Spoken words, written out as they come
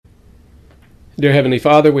Dear Heavenly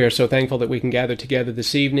Father, we are so thankful that we can gather together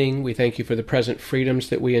this evening. We thank you for the present freedoms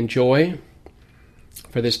that we enjoy,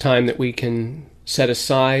 for this time that we can set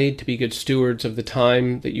aside to be good stewards of the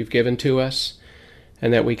time that you've given to us,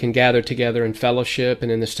 and that we can gather together in fellowship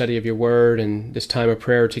and in the study of your word and this time of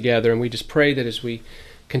prayer together. And we just pray that as we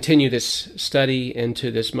continue this study into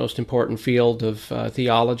this most important field of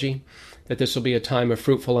theology, that this will be a time of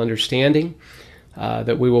fruitful understanding,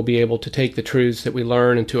 that we will be able to take the truths that we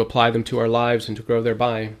learn and to apply them to our lives and to grow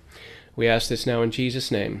thereby. We ask this now in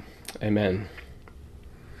Jesus' name. Amen.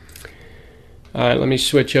 All right, let me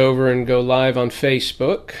switch over and go live on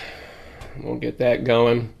Facebook. We'll get that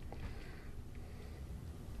going.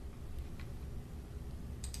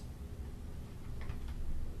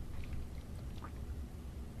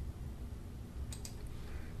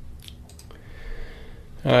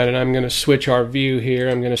 All right, and I'm going to switch our view here.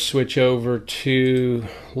 I'm going to switch over to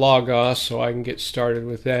Logos so I can get started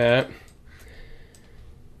with that.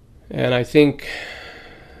 And I think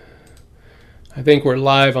we're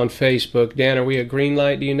live on Facebook. Dan, are we a green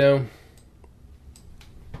light, do you know?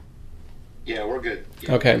 Yeah, we're good.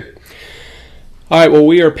 Yeah, okay. We're good. All right, well,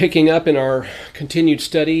 we are picking up in our continued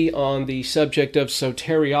study on the subject of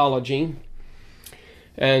soteriology.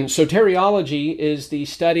 And soteriology is the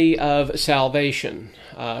study of salvation.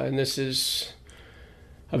 And this is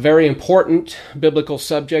a very important biblical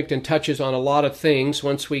subject and touches on a lot of things.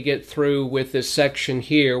 Once we get through with this section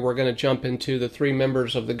here, we're going to jump into the three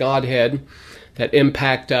members of the Godhead that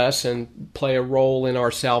impact us and play a role in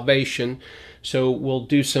our salvation. So we'll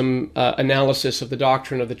do some analysis of the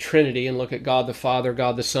doctrine of the Trinity and look at God the Father,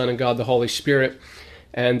 God the Son, and God the Holy Spirit,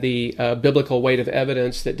 and the biblical weight of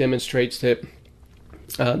evidence that demonstrates that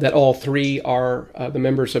all three are the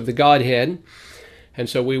members of the Godhead. And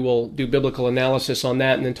so we will do biblical analysis on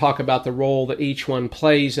that and then talk about the role that each one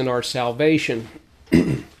plays in our salvation.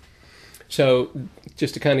 So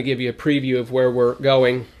just to kind of give you a preview of where we're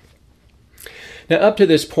going. Now up to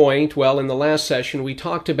this point, well, in the last session, we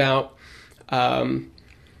talked about the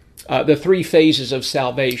three phases of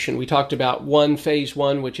salvation. We talked about phase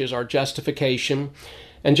one, which is our justification.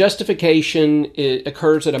 And justification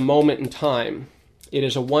occurs at a moment in time. It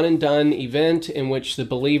is a one-and-done event in which the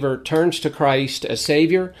believer turns to Christ as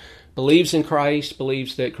Savior, believes in Christ,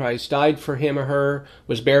 believes that Christ died for him or her,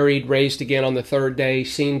 was buried, raised again on the third day,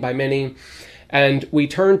 seen by many, and we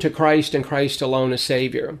turn to Christ and Christ alone as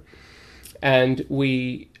Savior. And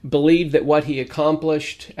we believe that what he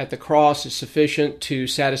accomplished at the cross is sufficient to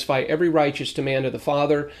satisfy every righteous demand of the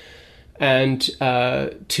Father and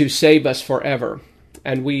to save us forever.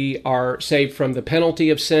 And we are saved from the penalty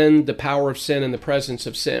of sin, the power of sin, and the presence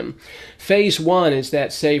of sin. Phase one is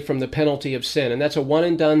that saved from the penalty of sin, and that's a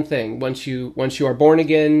one-and-done thing. Once you are born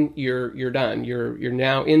again, you're done. You're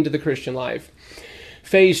now into the Christian life.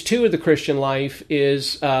 Phase two of the Christian life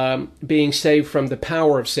is being saved from the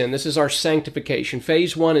power of sin. This is our sanctification.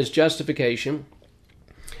 Phase one is justification.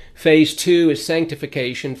 Phase two is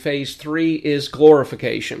sanctification. Phase three is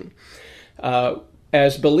glorification.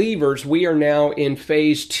 As believers, we are now in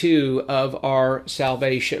phase two of our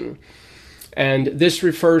salvation. And this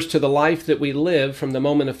refers to the life that we live from the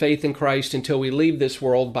moment of faith in Christ until we leave this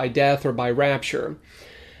world by death or by rapture.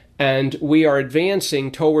 And we are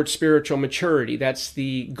advancing towards spiritual maturity. That's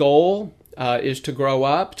the goal, is to grow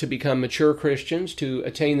up, to become mature Christians, to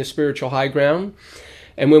attain the spiritual high ground.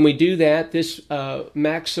 And when we do that, this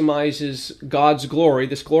maximizes God's glory.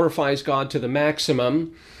 This glorifies God to the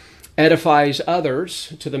maximum, edifies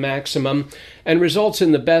others to the maximum, and results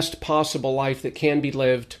in the best possible life that can be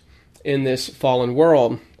lived in this fallen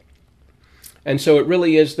world. And so it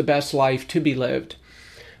really is the best life to be lived.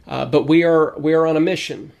 But we are on a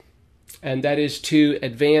mission, and that is to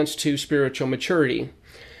advance to spiritual maturity.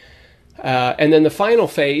 And then the final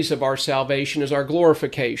phase of our salvation is our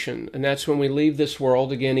glorification, and that's when we leave this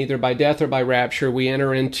world, again, either by death or by rapture. We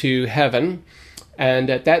enter into heaven, and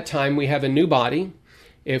at that time we have a new body.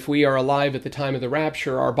 If we are alive at the time of the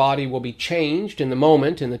rapture, our body will be changed in the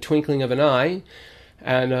moment, in the twinkling of an eye,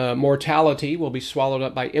 and mortality will be swallowed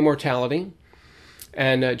up by immortality.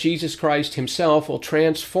 And Jesus Christ himself will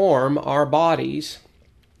transform our bodies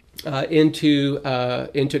into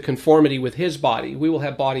conformity with his body. We will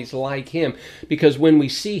have bodies like him, because when we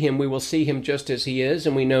see him, we will see him just as he is,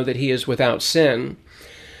 and we know that he is without sin.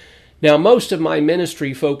 Now, most of my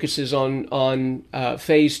ministry focuses on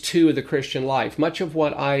phase two of the Christian life. Much of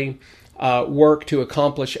what I work to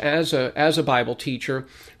accomplish as a Bible teacher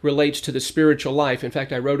relates to the spiritual life. In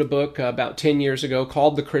fact, I wrote a book about 10 years ago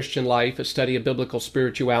called The Christian Life, a study of biblical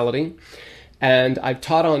spirituality. And I've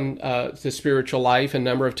taught on the spiritual life a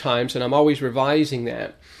number of times, and I'm always revising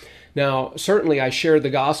that. Now, certainly I share the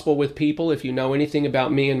gospel with people. If you know anything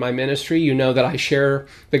about me and my ministry, you know that I share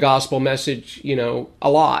the gospel message, a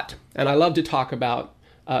lot. And I love to talk about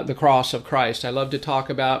the cross of Christ. I love to talk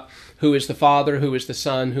about who is the Father, who is the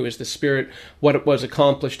Son, who is the Spirit, what was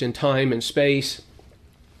accomplished in time and space,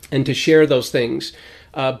 and to share those things.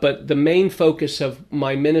 But the main focus of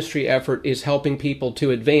my ministry effort is helping people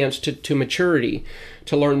to advance to maturity,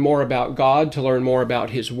 to learn more about God, to learn more about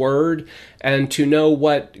His Word, and to know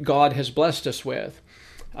what God has blessed us with.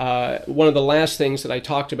 One of the last things that I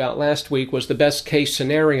talked about last week was the best case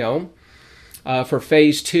scenario for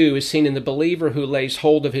phase 2 is seen in the believer who lays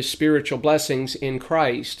hold of his spiritual blessings in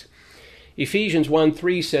Christ. Ephesians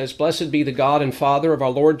 1:3 says, "Blessed be the God and Father of our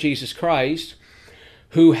Lord Jesus Christ,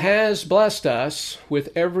 who has blessed us with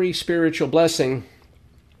every spiritual blessing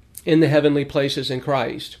in the heavenly places in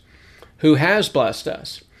Christ." Who has blessed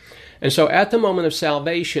us. And so at the moment of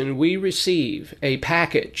salvation, we receive a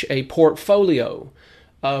package, a portfolio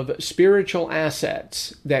of spiritual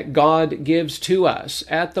assets that God gives to us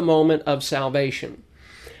at the moment of salvation.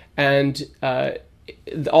 And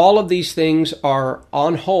all of these things are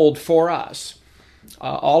on hold for us,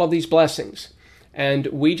 all of these blessings. And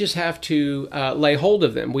we just have to lay hold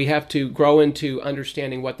of them. We have to grow into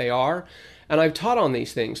understanding what they are. And I've taught on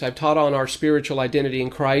these things. I've taught on our spiritual identity in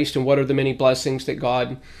Christ and what are the many blessings that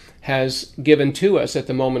God has given to us at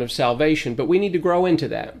the moment of salvation. But we need to grow into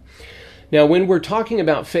that. Now, when we're talking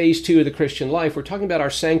about phase 2 of the Christian life, we're talking about our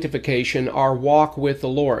sanctification, our walk with the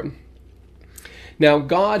Lord. Now,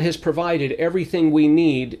 God has provided everything we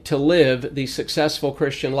need to live the successful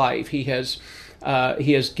Christian life. He has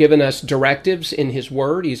given us directives in His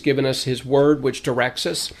Word. He's given us His Word, which directs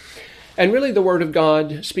us. And really, the Word of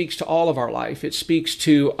God speaks to all of our life. It speaks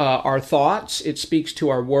to our thoughts. It speaks to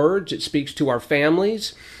our words. It speaks to our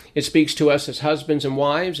families. It speaks to us as husbands and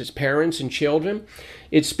wives, as parents and children.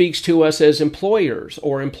 It speaks to us as employers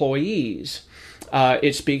or employees.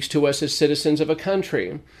 It speaks to us as citizens of a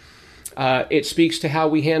country. It speaks to how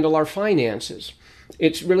we handle our finances.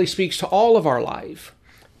 It really speaks to all of our life.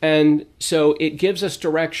 And so it gives us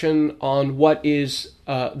direction on what is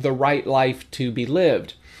the right life to be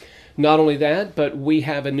lived. Not only that, but we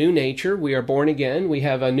have a new nature. We are born again. We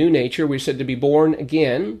have a new nature. We're said to be born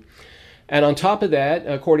again. And on top of that,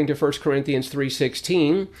 according to 1 Corinthians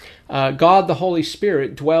 3:16, God the Holy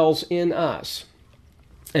Spirit dwells in us.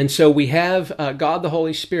 And so we have God the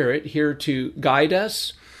Holy Spirit here to guide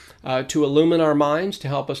us, to illumine our minds, to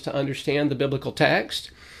help us to understand the biblical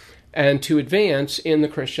text, and to advance in the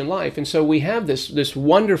Christian life. And so we have this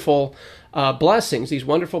wonderful blessings, these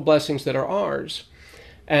wonderful blessings that are ours.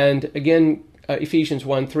 And again, Ephesians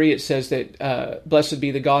 1:3, it says that blessed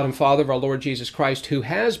be the God and Father of our Lord Jesus Christ, who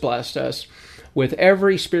has blessed us with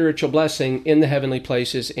every spiritual blessing in the heavenly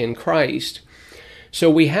places in Christ. So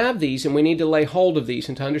we have these, and we need to lay hold of these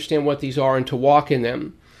and to understand what these are and to walk in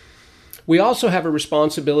them. We also have a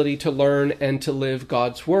responsibility to learn and to live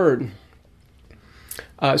God's Word.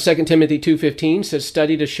 2 Timothy 2:15 says,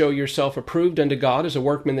 "Study to show yourself approved unto God as a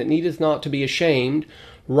workman that needeth not to be ashamed,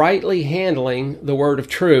 rightly handling the word of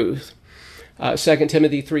truth." 2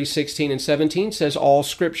 Timothy 3:16 and 17 says, "All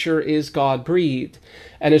Scripture is God-breathed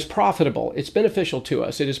and is profitable." It's beneficial to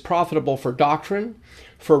us. It is profitable for doctrine,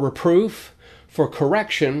 for reproof, for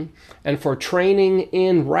correction, and for training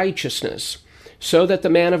in righteousness, so that the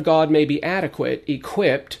man of God may be adequate,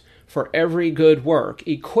 equipped for every good work.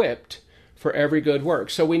 Equipped for every good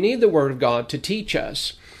work. So we need the Word of God to teach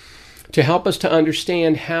us, to help us to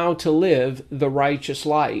understand how to live the righteous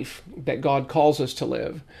life that God calls us to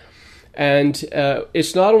live. And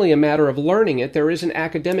it's not only a matter of learning it, there is an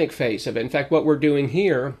academic phase of it. In fact, what we're doing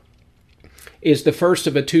here is the first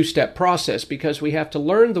of a two-step process, because we have to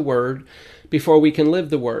learn the Word before we can live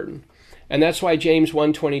the Word. And that's why James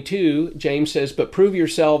 1:22, James says, "But prove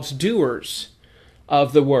yourselves doers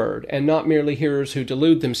of the Word, and not merely hearers who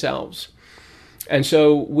delude themselves." And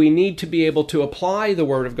so we need to be able to apply the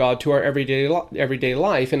Word of God to our everyday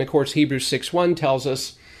life. And of course, Hebrews 6:1 tells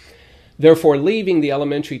us, "Therefore, leaving the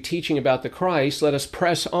elementary teaching about the Christ, let us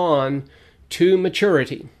press on to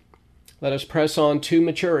maturity." Let us press on to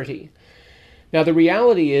maturity. Now, the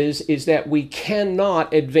reality is that we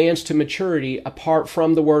cannot advance to maturity apart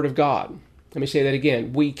from the Word of God. Let me say that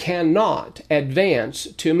again. We cannot advance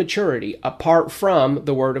to maturity apart from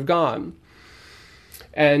the Word of God.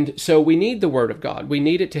 And so we need the Word of God. We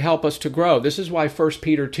need it to help us to grow. This is why 1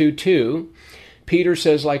 Peter 2:2, Peter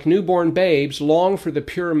says, "Like newborn babes, long for the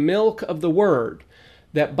pure milk of the Word,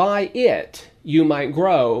 that by it you might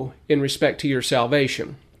grow in respect to your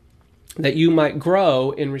salvation." That you might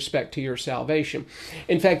grow in respect to your salvation.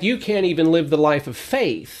 In fact, you can't even live the life of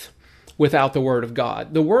faith without the Word of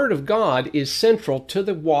God. The Word of God is central to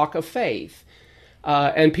the walk of faith.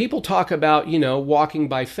 And people talk about, walking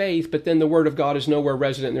by faith, but then the Word of God is nowhere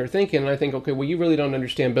resident in their thinking. And I think, okay, well, you really don't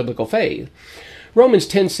understand biblical faith. Romans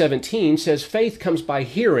 10:17 says, faith comes by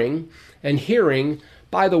hearing, and hearing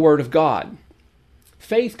by the Word of God.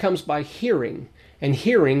 Faith comes by hearing, and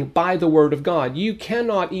hearing by the Word of God. You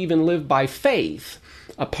cannot even live by faith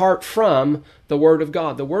apart from the Word of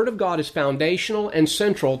God. The Word of God is foundational and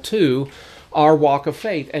central to our walk of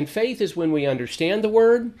faith. And faith is when we understand the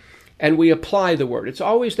Word and we apply the Word. It's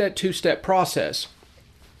always that two-step process.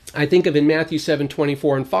 I think of in Matthew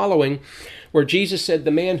 7:24 and following, where Jesus said,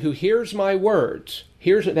 the man who hears my words,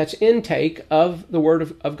 that's intake of the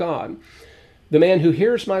Word of God. The man who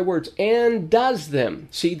hears my words and does them,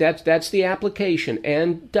 see, that's the application,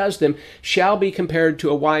 and does them, shall be compared to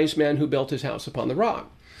a wise man who built his house upon the rock.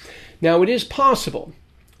 Now, it is possible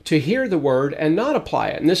to hear the word and not apply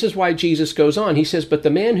it. And this is why Jesus goes on. He says, but the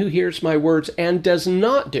man who hears my words and does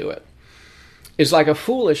not do it is like a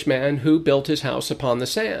foolish man who built his house upon the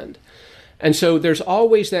sand. And so there's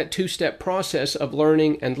always that two-step process of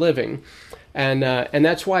learning and living. And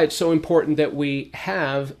that's why it's so important that we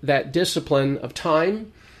have that discipline of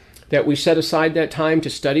time, that we set aside that time to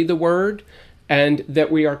study the Word, and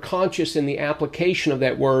that we are conscious in the application of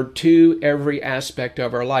that Word to every aspect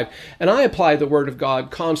of our life. And I apply the Word of God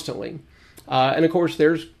constantly. And of course,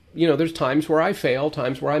 there's times where I fail,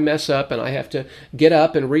 times where I mess up, and I have to get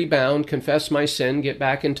up and rebound, confess my sin, get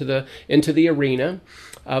back into the arena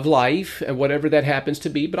of life, and whatever that happens to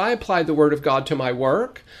be. But I apply the Word of God to my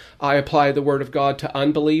work. I apply the Word of God to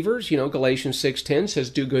unbelievers. Galatians 6:10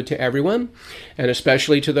 says, do good to everyone, and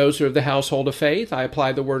especially to those who are of the household of faith. I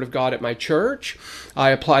apply the Word of God at my church.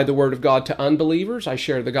 I apply the Word of God to unbelievers. I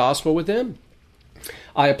share the gospel with them.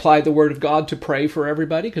 I apply the Word of God to pray for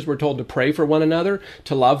everybody, because we're told to pray for one another,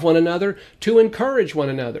 to love one another, to encourage one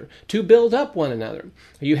another, to build up one another.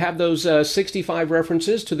 You have those 65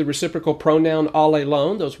 references to the reciprocal pronoun all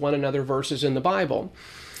alone, those one another verses in the Bible.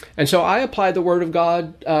 And so I apply the Word of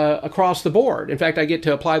God across the board. In fact, I get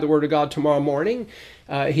to apply the Word of God tomorrow morning.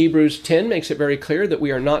 Hebrews 10 makes it very clear that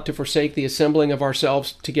we are not to forsake the assembling of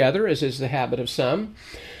ourselves together, as is the habit of some.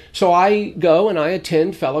 So I go and I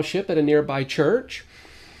attend fellowship at a nearby church.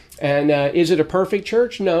 And is it a perfect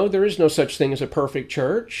church? No, there is no such thing as a perfect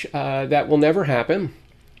church. That will never happen.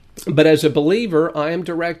 But as a believer, I am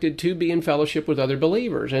directed to be in fellowship with other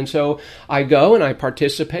believers. And so I go and I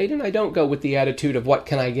participate, and I don't go with the attitude of what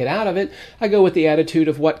can I get out of it. I go with the attitude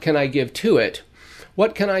of what can I give to it.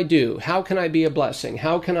 What can I do? How can I be a blessing?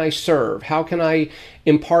 How can I serve? How can I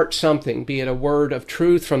impart something, be it a word of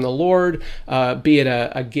truth from the Lord, be it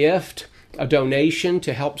a gift, a donation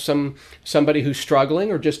to help somebody who's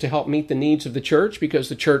struggling, or just to help meet the needs of the church, because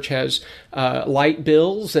the church has light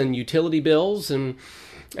bills and utility bills, and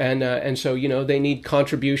so they need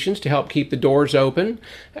contributions to help keep the doors open,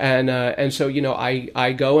 and so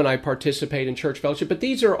I go and I participate in church fellowship. But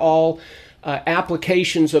these are all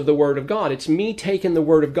applications of the Word of God. It's me taking the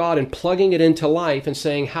Word of God and plugging it into life and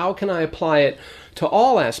saying, how can I apply it to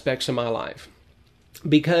all aspects of my life?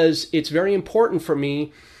 Because it's very important for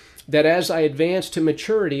me that as I advance to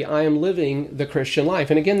maturity, I am living the Christian life.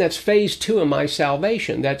 And again, that's phase 2 of my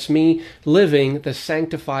salvation. That's me living the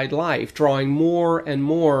sanctified life, drawing more and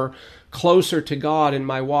more closer to God in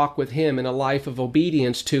my walk with Him in a life of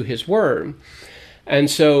obedience to His Word. And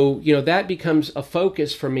so, that becomes a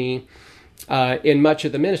focus for me in much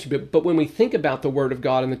of the ministry. But when we think about the Word of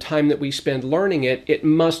God and the time that we spend learning it, it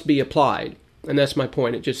must be applied. And that's my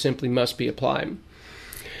point. It just simply must be applied.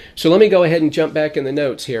 So let me go ahead and jump back in the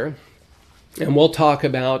notes here, and we'll talk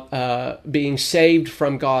about being saved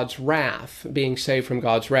from God's wrath, being saved from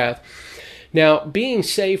God's wrath. Now, being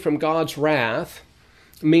saved from God's wrath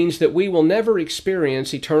means that we will never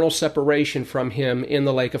experience eternal separation from Him in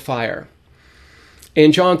the lake of fire.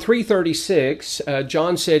 In John 3:36,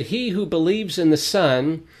 John said, "He who believes in the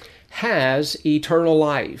Son has eternal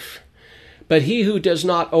life, but he who does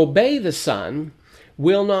not obey the Son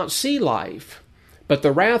will not see life, but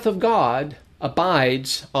the wrath of God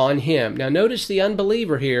abides on him." Now notice the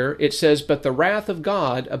unbeliever here. It says, but the wrath of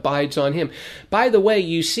God abides on him. By the way,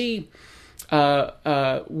 you see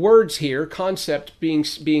words here, concept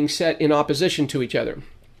being set in opposition to each other.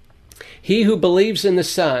 He who believes in the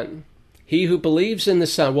Son. He who believes in the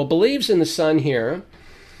Son. Well, believes in the Son here,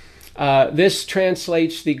 this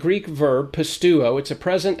translates the Greek verb pisteuo. It's a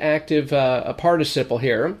present active participle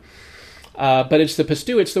here, but it's the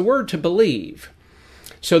pisteuo. It's the word to believe.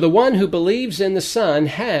 So the one who believes in the Son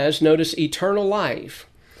has, notice, eternal life.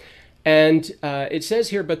 And it says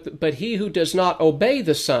here, but he who does not obey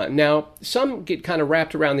the Son. Now, some get kind of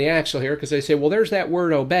wrapped around the axle here because they say, well, there's that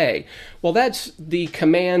word obey. Well, that's the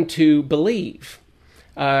command to believe.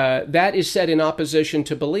 That is set in opposition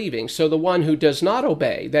to believing. So the one who does not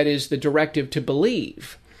obey, that is the directive to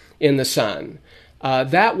believe in the Son,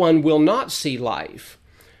 that one will not see life,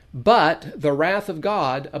 but the wrath of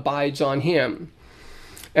God abides on him.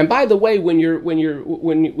 And by the way, when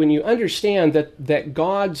you understand that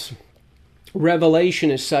God's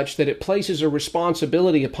revelation is such that it places a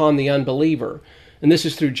responsibility upon the unbeliever, and this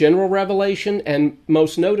is through general revelation and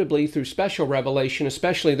most notably through special revelation,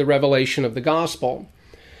 especially the revelation of the gospel.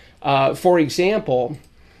 For example,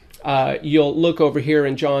 you'll look over here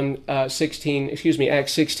in Acts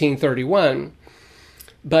 16:31.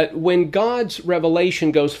 But when God's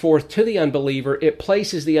revelation goes forth to the unbeliever, it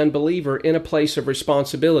places the unbeliever in a place of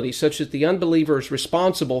responsibility, such that the unbeliever is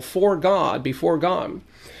responsible for God, before God.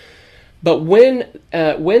 But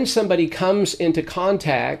when somebody comes into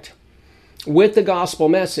contact with the gospel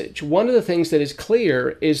message, one of the things that is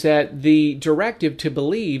clear is that the directive to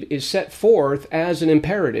believe is set forth as an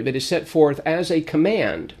imperative. It is set forth as a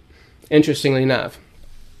command, interestingly enough.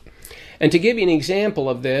 And to give you an example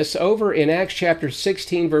of this, over in Acts chapter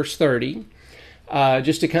 16, verse 30,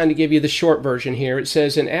 just to kind of give you the short version here, it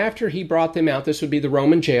says, and after he brought them out, this would be the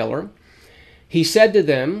Roman jailer, he said to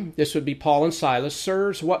them, this would be Paul and Silas,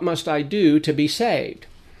 sirs, what must I do to be saved?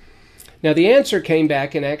 Now the answer came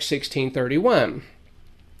back in Acts 16:31,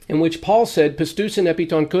 in which Paul said, Pistusen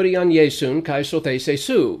epiton kurion Iesun kai sothese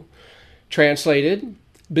su, translated,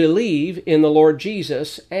 believe in the Lord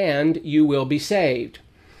Jesus and you will be saved.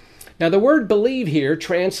 Now the word believe here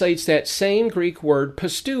translates that same Greek word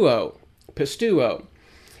pistuo.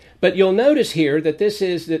 But you'll notice here that this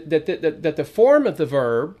is that the form of the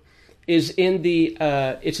verb is in the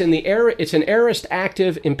it's an aorist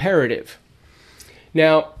active imperative.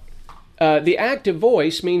 Now the active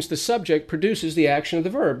voice means the subject produces the action of the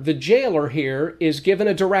verb. The jailer here is given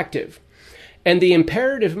a directive, and the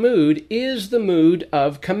imperative mood is the mood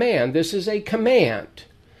of command. This is a command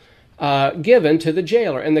given to the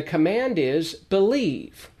jailer, and the command is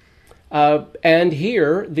believe. And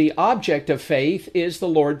here the object of faith is the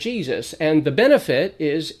Lord Jesus, and the benefit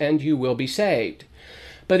is, and you will be saved.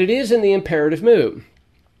 But it is in the imperative mood.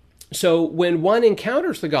 So when one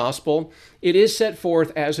encounters the gospel, it is set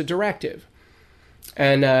forth as a directive.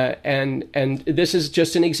 And this is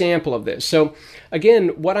just an example of this. So again,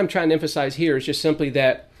 what I'm trying to emphasize here is just simply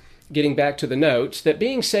that, getting back to the notes, that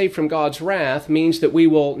being saved from God's wrath means that we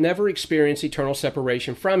will never experience eternal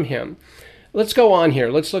separation from Him. Let's go on here.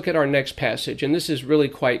 Let's look at our next passage, and this is really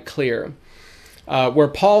quite clear. Where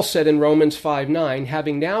Paul said in Romans 5:9,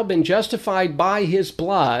 having now been justified by His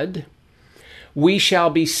blood, we shall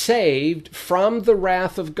be saved from the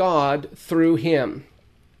wrath of God through Him.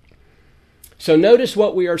 So notice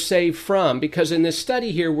what we are saved from, because in this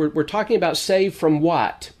study here, we're talking about saved from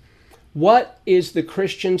what? What is the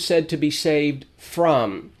Christian said to be saved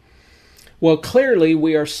from? Well, clearly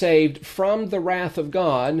we are saved from the wrath of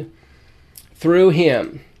God through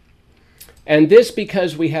Him. And this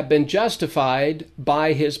because we have been justified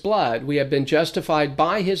by His blood. We have been justified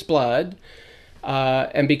by His blood,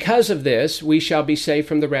 and because of this, we shall be saved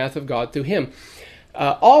from the wrath of God through Him.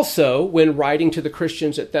 Also, when writing to the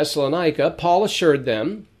Christians at Thessalonica, Paul assured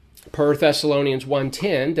them, per Thessalonians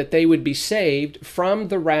 1:10, that they would be saved from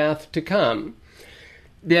the wrath to come.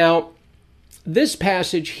 Now, this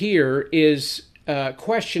passage here is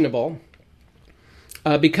questionable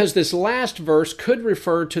because this last verse could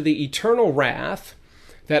refer to the eternal wrath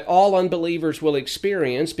that all unbelievers will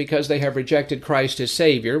experience because they have rejected Christ as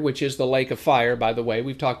Savior, which is the lake of fire, by the way.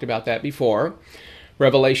 We've talked about that before.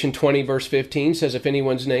 Revelation 20, verse 15 says, if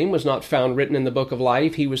anyone's name was not found written in the book of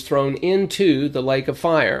life, he was thrown into the lake of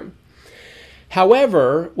fire.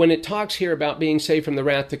 However, when it talks here about being saved from the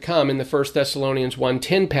wrath to come in the 1 Thessalonians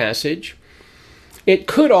 1:10 passage, it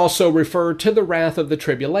could also refer to the wrath of the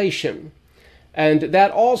tribulation. And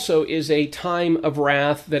that also is a time of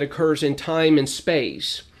wrath that occurs in time and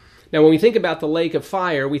space. Now, when we think about the lake of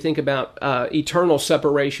fire, we think about eternal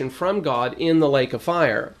separation from God in the lake of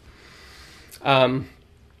fire. And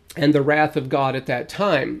the wrath of God at that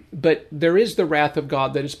time. But there is the wrath of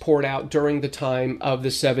God that is poured out during the time of the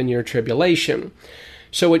 7-year tribulation.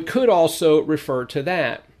 So it could also refer to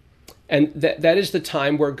that. And that is the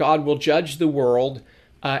time where God will judge the world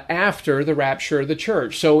after the rapture of the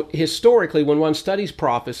church. So historically, when one studies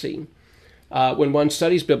prophecy, when one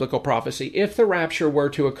studies biblical prophecy, if the rapture were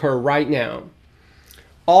to occur right now,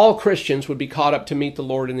 all Christians would be caught up to meet the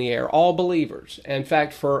Lord in the air, all believers. In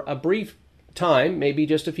fact, for a brief time, maybe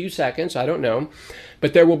just a few seconds, I don't know,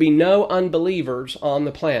 but there will be no unbelievers on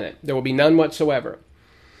the planet. There will be none whatsoever.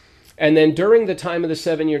 And then during the time of the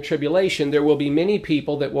 7-year tribulation, there will be many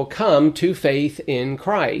people that will come to faith in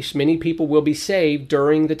Christ. Many people will be saved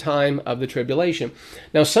during the time of the tribulation.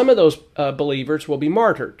 Now, some of those believers will be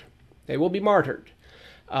martyred. They will be martyred.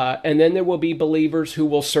 And then there will be believers who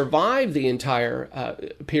will survive the entire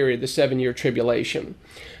period, the 7-year tribulation,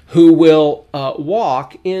 who will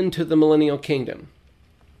walk into the millennial kingdom.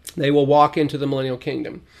 They will walk into the millennial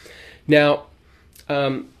kingdom. Now,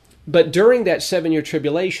 but during that 7-year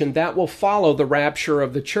tribulation, that will follow the rapture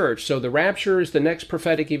of the church. So the rapture is the next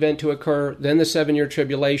prophetic event to occur, then the 7-year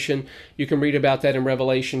tribulation. You can read about that in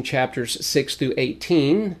Revelation chapters 6 through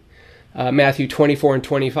 18. Matthew 24 and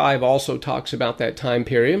 25 also talks about that time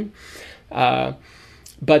period.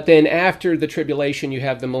 But then after the tribulation, you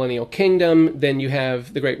have the millennial kingdom, then you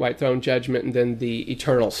have the great white throne judgment, and then the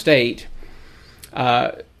eternal state.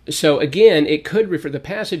 So again, it could refer, the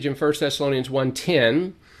passage in 1 Thessalonians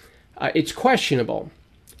 1:10, it's questionable.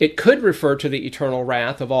 It could refer to the eternal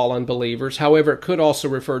wrath of all unbelievers. However, it could also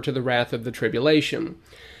refer to the wrath of the tribulation.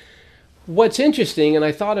 What's interesting, and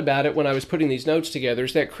I thought about it when I was putting these notes together,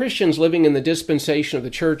 is that Christians living in the dispensation of the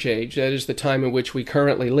church age, that is the time in which we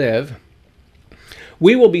currently live,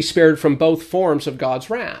 we will be spared from both forms of God's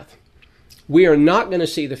wrath. We are not going to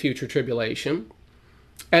see the future tribulation,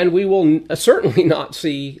 and we will certainly not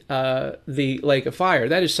see the lake of fire.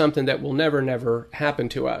 That is something that will never happen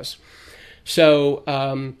to us. So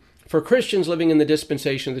for Christians living in the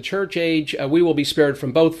dispensation of the church age, we will be spared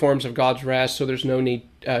from both forms of God's wrath, so there's no need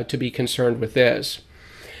to be concerned with this.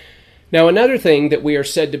 Now, another thing that we are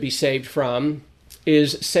said to be saved from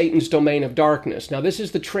is Satan's domain of darkness. Now, this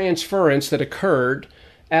is the transference that occurred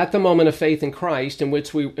at the moment of faith in Christ, in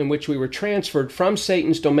which we were transferred from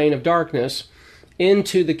Satan's domain of darkness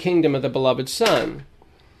into the kingdom of the beloved Son.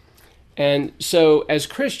 And so, as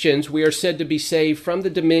Christians, we are said to be saved from the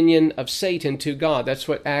dominion of Satan to God. That's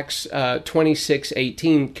what Acts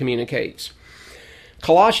 26:18 communicates.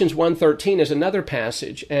 Colossians 1:13 is another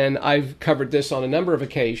passage, and I've covered this on a number of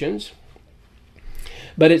occasions.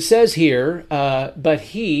 But it says here,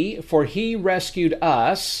 for he rescued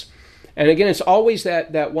us. And again, it's always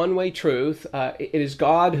that one-way truth. It is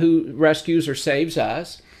God who rescues or saves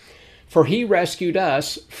us. For he rescued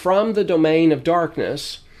us from the domain of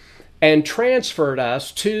darkness and transferred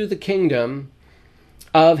us to the kingdom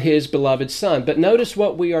of his beloved Son. But notice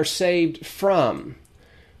what we are saved from.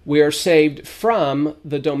 We are saved from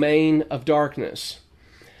the domain of darkness.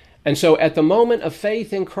 And so at the moment of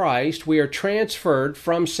faith in Christ, we are transferred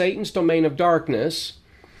from Satan's domain of darkness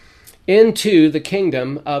into the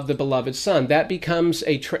kingdom of the beloved Son. That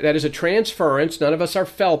is a transference. None of us are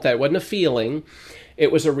felt that. It wasn't a feeling.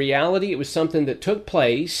 It was a reality. It was something that took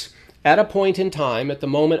place at a point in time. At the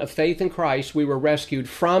moment of faith in Christ, we were rescued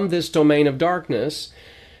from this domain of darkness,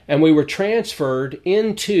 and we were transferred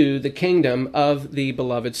into the kingdom of the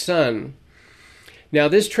beloved Son. Now,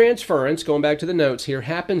 this transference, going back to the notes here,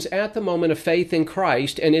 happens at the moment of faith in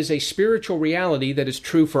Christ and is a spiritual reality that is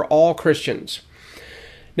true for all Christians.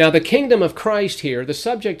 Now, the kingdom of Christ here, the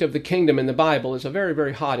subject of the kingdom in the Bible is a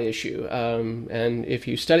very hot issue. And if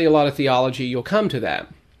you study a lot of theology, you'll come to that.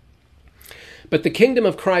 But the kingdom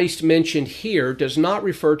of Christ mentioned here does not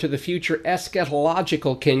refer to the future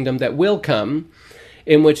eschatological kingdom that will come,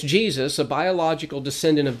 in which Jesus, a biological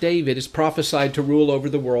descendant of David, is prophesied to rule over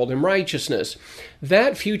the world in righteousness.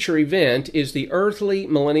 That future event is the earthly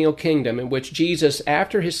millennial kingdom in which Jesus,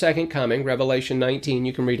 after his second coming, Revelation 19,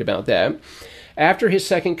 you can read about that, after his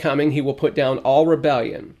second coming, he will put down all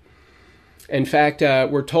rebellion. In fact,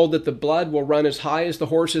 we're told that the blood will run as high as the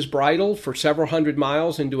horse's bridle for several hundred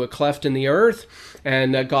miles into a cleft in the earth,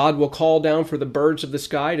 and God will call down for the birds of the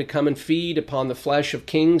sky to come and feed upon the flesh of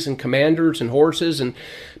kings and commanders and horses, and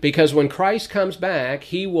because when Christ comes back,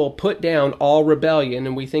 he will put down all rebellion,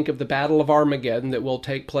 and we think of the Battle of Armageddon that will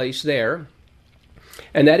take place there,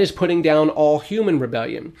 and that is putting down all human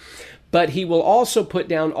rebellion. But he will also put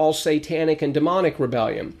down all satanic and demonic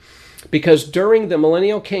rebellion. Because during the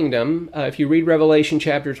millennial kingdom, if you read Revelation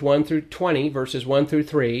chapters 1 through 20, verses 1 through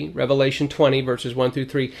 3, Revelation 20, verses 1 through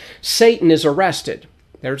 3, Satan is arrested.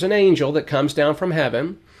 There's an angel that comes down from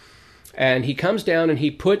heaven, and he comes down and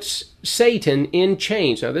he puts Satan in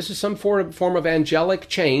chains. Now, this is some form of angelic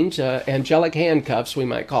chains, angelic handcuffs, we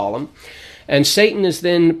might call them. And Satan is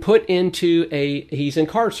then put into he's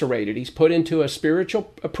incarcerated. He's put into a spiritual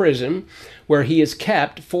prison where he is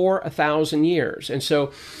kept for 1,000 years. And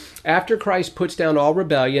so after Christ puts down all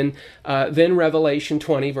rebellion, then Revelation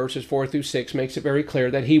 20, verses 4 through 6 makes it very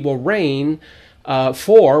clear that he will reign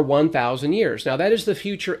for 1,000 years. Now, that is the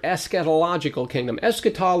future eschatological kingdom.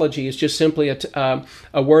 Eschatology is just simply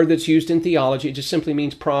a word that's used in theology. It just simply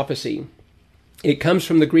means prophecy. It comes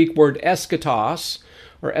from the Greek word eschatos,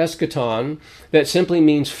 or eschaton, that simply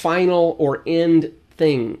means final or end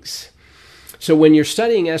things. So when you're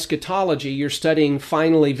studying eschatology, you're studying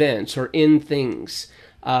final events or end things.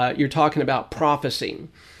 You're talking about prophecy.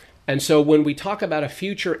 And so when we talk about a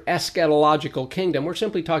future eschatological kingdom, we're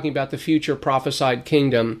simply talking about the future prophesied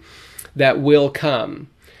kingdom that will come,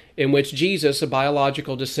 in which Jesus, a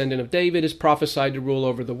biological descendant of David, is prophesied to rule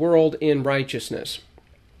over the world in righteousness.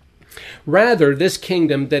 Rather, this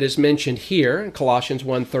kingdom that is mentioned here in Colossians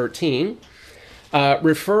 1:13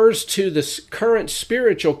 refers to the current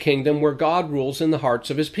spiritual kingdom where God rules in the hearts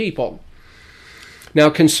of his people. Now,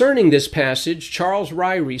 concerning this passage, Charles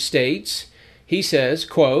Ryrie states, he says,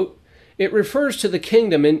 quote, "It refers to the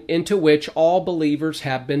kingdom into which all believers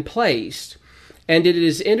have been placed, and it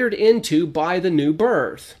is entered into by the new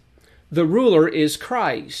birth. The ruler is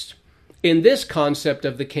Christ. In this concept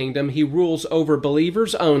of the kingdom, he rules over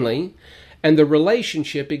believers only, and the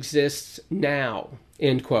relationship exists now,"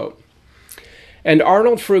 end quote. And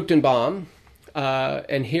Arnold Fruchtenbaum,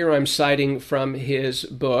 and here I'm citing from his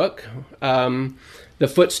book, The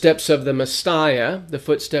Footsteps of the Messiah,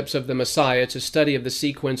 it's a study of the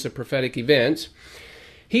sequence of prophetic events.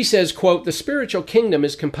 He says, quote, "The spiritual kingdom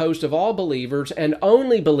is composed of all believers and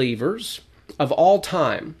only believers of all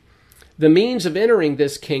time. The means of entering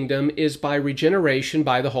this kingdom is by regeneration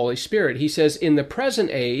by the Holy Spirit." He says, "In the present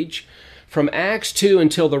age, from Acts 2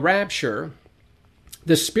 until the rapture,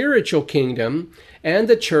 the spiritual kingdom and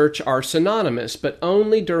the church are synonymous, but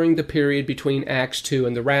only during the period between Acts 2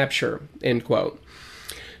 and the rapture," end quote.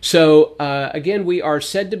 So, again, we are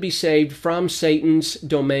said to be saved from Satan's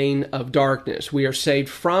domain of darkness. We are saved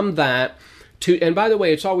from that to, and by the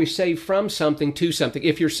way, it's always saved from something to something.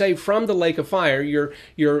 If you're saved from the lake of fire, your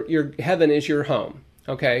heaven is your home,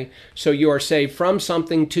 okay? So you are saved from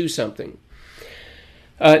something to something.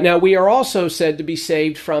 Now, we are also said to be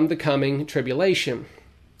saved from the coming tribulation.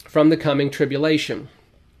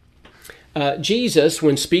 Jesus,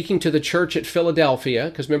 when speaking to the church at Philadelphia,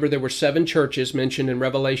 because remember there were 7 churches mentioned in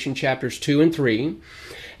Revelation chapters 2 and 3,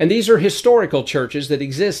 and these are historical churches that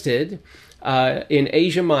existed in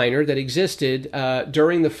Asia Minor, that existed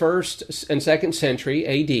during the 1st and 2nd century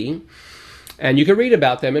AD, and you can read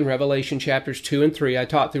about them in Revelation chapters 2 and 3. I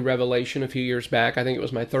taught through Revelation a few years back. I think it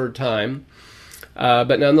was my 3rd time,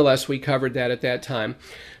 but nonetheless we covered that at that time.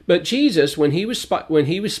 But Jesus, when he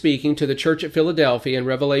was speaking to the church at Philadelphia in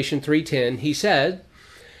Revelation 3:10, he said,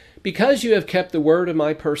 "Because you have kept the word of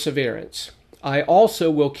my perseverance, I also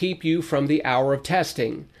will keep you from the hour of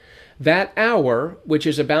testing, that hour which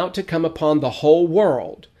is about to come upon the whole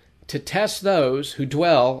world, to test those who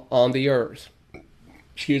dwell on the earth."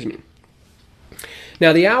 Excuse me.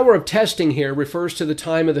 Now, the hour of testing here refers to the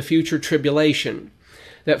time of the future tribulation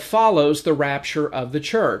that follows the rapture of the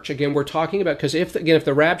church. Again, we're talking about, because if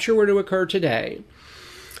the rapture were to occur today,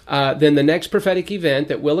 then the next prophetic event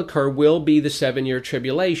that will occur will be the 7-year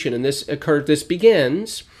tribulation. And this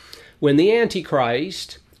begins when the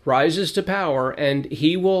Antichrist rises to power, and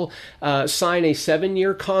he will sign a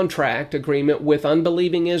 7-year contract agreement with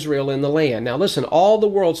unbelieving Israel in the land. Now listen, all the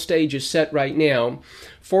world stage is set right now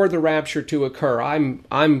for the rapture to occur.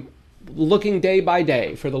 I'm looking day by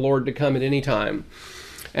day for the Lord to come at any time.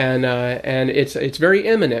 And it's very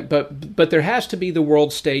imminent, but there has to be the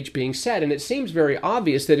world stage being set, and it seems very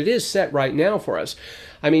obvious that it is set right now for us.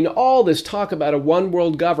 I mean, all this talk about a one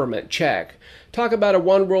world government, check. Talk about a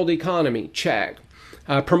one world economy, check.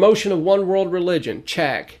 Promotion of one world religion,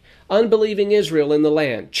 check. Unbelieving Israel in the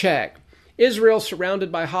land, check. Israel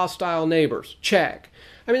surrounded by hostile neighbors, check.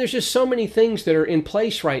 I mean, there's just so many things that are in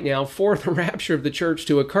place right now for the rapture of the church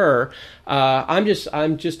to occur. I'm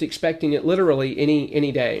just expecting it literally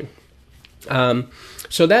any day.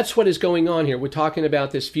 So that's what is going on here. We're talking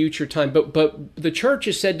about this future time, but the church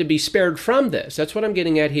is said to be spared from this. That's what I'm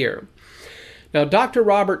getting at here. Now, Dr.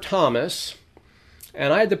 Robert Thomas,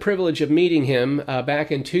 and I had the privilege of meeting him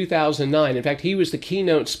back in 2009. In fact, he was the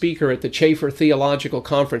keynote speaker at the Chafer Theological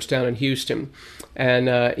Conference down in Houston.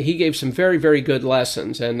 And he gave some very, very good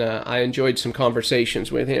lessons, and I enjoyed some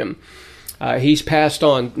conversations with him. He's passed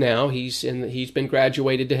on now. He's been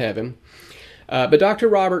graduated to heaven. But Dr.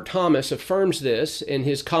 Robert Thomas affirms this in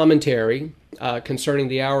his commentary concerning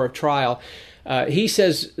the hour of trial. He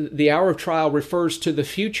says the hour of trial refers to the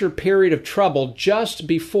future period of trouble just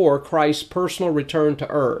before Christ's personal return to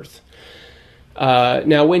earth.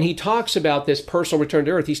 Now, when he talks about this personal return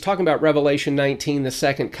to earth, he's talking about Revelation 19, the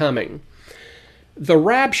second coming. The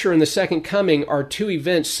rapture and the second coming are two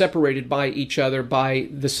events separated by each other by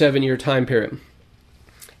the 7-year time period.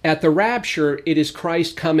 At the rapture, it is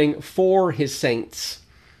Christ coming for his saints.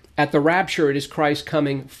 At the rapture, it is Christ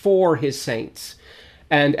coming for his saints.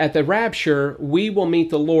 And at the rapture, we will meet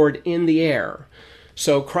the Lord in the air.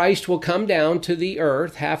 So Christ will come down to the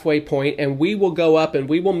earth, halfway point, and we will go up and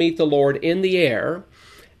we will meet the Lord in the air.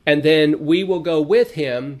 And then we will go with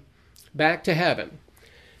him back to heaven.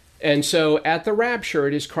 And so at the rapture,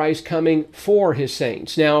 it is Christ coming for his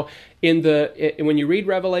saints. Now, when you read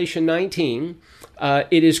Revelation 19,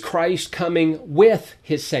 it is Christ coming with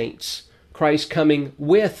his saints. Christ coming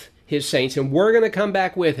with his saints. And we're going to come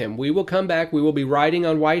back with him. We will come back. We will be riding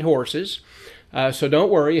on white horses. So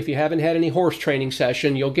don't worry. If you haven't had any horse training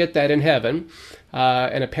session, you'll get that in heaven.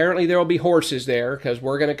 And apparently there will be horses there because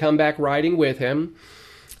we're going to come back riding with him.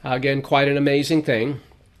 Again, quite an amazing thing.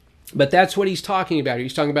 But that's what he's talking about.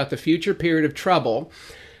 He's talking about the future period of trouble,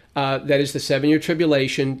 that is the 7-year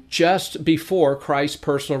tribulation, just before Christ's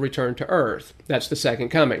personal return to earth. That's the second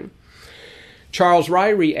coming. Charles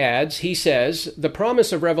Ryrie adds, he says, the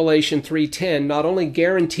promise of Revelation 3:10 not only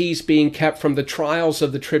guarantees being kept from the trials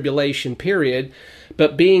of the tribulation period,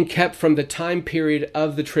 but being kept from the time period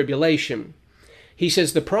of the tribulation. He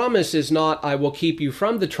says the promise is not, I will keep you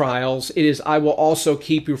from the trials, it is, I will also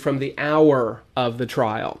keep you from the hour of the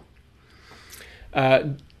trial.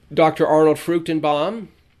 Dr. Arnold Fruchtenbaum,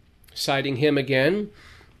 citing him again,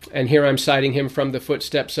 and here I'm citing him from the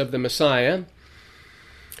Footsteps of the Messiah.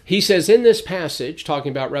 He says in this passage,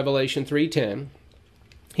 talking about Revelation 3:10,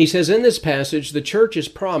 he says in this passage, the church is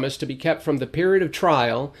promised to be kept from the period of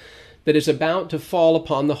trial that is about to fall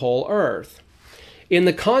upon the whole earth. In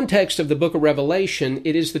the context of the book of Revelation,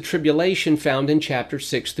 it is the tribulation found in chapter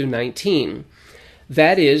 6 through 19.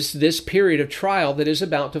 That is, this period of trial that is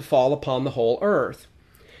about to fall upon the whole earth.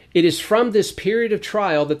 It is from this period of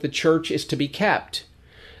trial that the church is to be kept.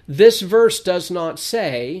 This verse does not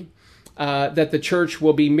say that the church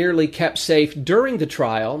will be merely kept safe during the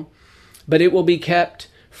trial, but it will be kept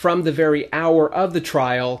from the very hour of the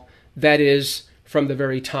trial, that is, from the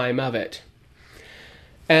very time of it.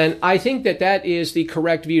 And I think that that is the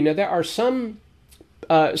correct view. Now, there are some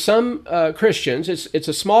Christians, it's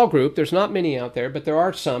a small group, there's not many out there, but there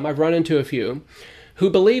are some, I've run into a few, who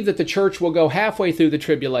believe that the church will go halfway through the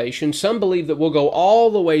tribulation. Some believe that we'll go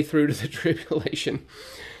all the way through to the tribulation.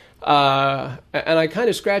 And I kind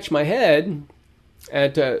of scratch my head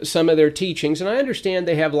at some of their teachings, and I understand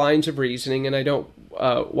they have lines of reasoning, and I don't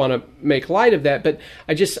want to make light of that, but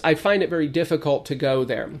I find it very difficult to go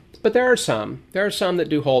there. But there are some that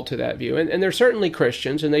do hold to that view, and they're certainly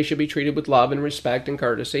Christians, and they should be treated with love and respect and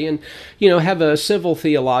courtesy, and have a civil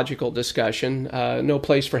theological discussion. No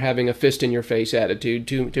place for having a fist-in-your-face attitude.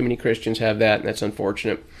 Too many Christians have that, and that's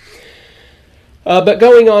unfortunate. But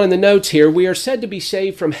going on in the notes here, we are said to be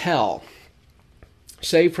saved from hell.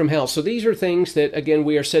 Saved from hell. So these are things that, again,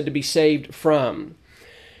 we are said to be saved from.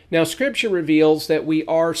 Now, Scripture reveals that we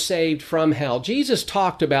are saved from hell. Jesus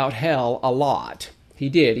talked about hell a lot. He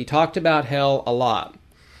did. He talked about hell a lot.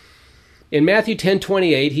 In Matthew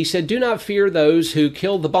 10:28, he said, "Do not fear those who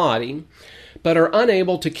kill the body, but are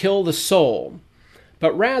unable to kill the soul,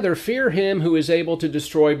 but rather fear him who is able to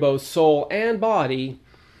destroy both soul and body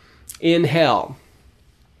in hell."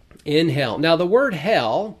 In hell. Now, the word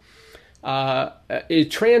hell, it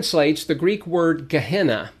translates the Greek word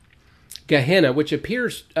Gehenna. Gehenna, which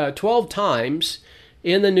appears 12 times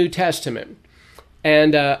in the New Testament.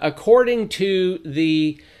 And according to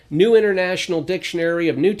the New International Dictionary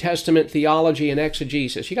of New Testament Theology and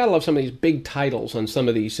Exegesis, you got to love some of these big titles on some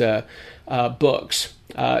of these books.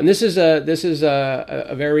 And this is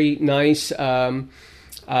a very nice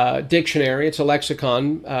dictionary. It's a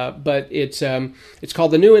lexicon, but it's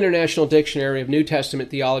called the New International Dictionary of New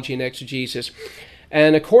Testament Theology and Exegesis.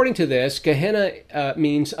 And according to this, Gehenna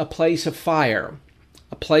means a place of fire.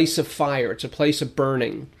 A place of fire. It's a place of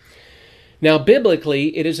burning. Now,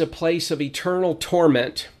 biblically, it is a place of eternal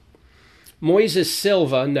torment. Moises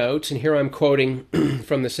Silva notes, and here I'm quoting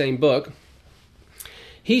from the same book,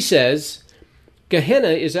 he says, Gehenna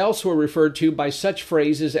is elsewhere referred to by such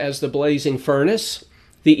phrases as the blazing furnace,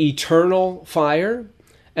 the eternal fire,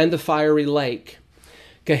 and the fiery lake.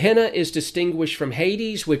 Gehenna is distinguished from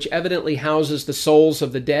Hades, which evidently houses the souls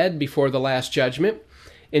of the dead before the Last Judgment.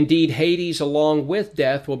 Indeed, Hades, along with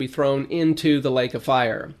death, will be thrown into the lake of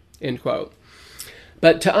fire. End quote.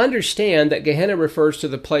 But to understand that Gehenna refers to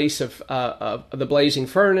the place of the blazing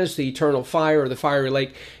furnace, the eternal fire, or the fiery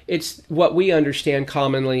lake, it's what we understand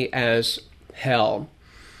commonly as hell.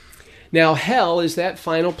 Now, hell is that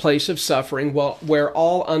final place of suffering where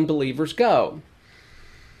all unbelievers go.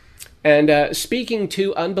 And speaking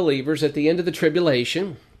to unbelievers at the end of the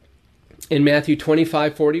tribulation, in Matthew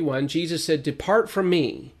 25:41, Jesus said, "Depart from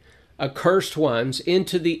me, accursed ones,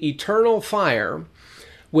 into the eternal fire,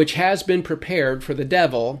 which has been prepared for the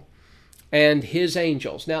devil and his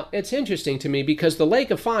angels." Now, it's interesting to me because the lake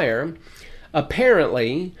of fire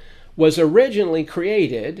apparently was originally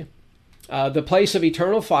created, the place of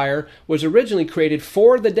eternal fire was originally created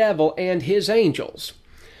for the devil and his angels.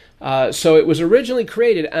 So it was originally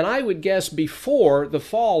created, and I would guess before the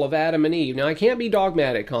fall of Adam and Eve. Now, I can't be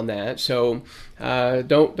dogmatic on that, so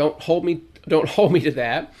don't hold me to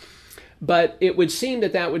that. But it would seem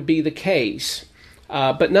that that would be the case.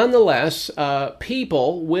 But nonetheless,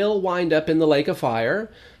 people will wind up in the lake of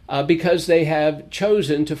fire because they have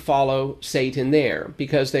chosen to follow Satan there,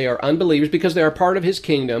 because they are unbelievers, because they are part of his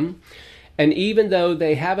kingdom. And even though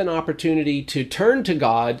they have an opportunity to turn to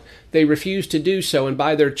God, they refuse to do so. And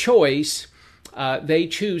by their choice, they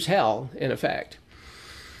choose hell, in effect.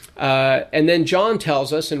 And then John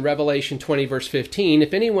tells us in Revelation 20, verse 15,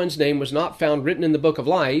 if anyone's name was not found written in the book of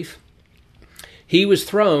life, he was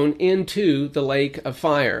thrown into the lake of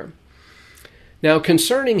fire. Now,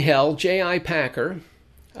 concerning hell, J.I. Packer,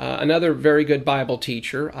 another very good Bible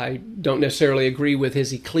teacher, I don't necessarily agree with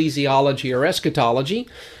his ecclesiology or eschatology,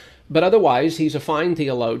 but otherwise, he's a fine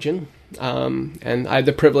theologian, and I had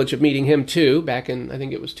the privilege of meeting him too, back in, I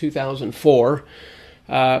think it was 2004.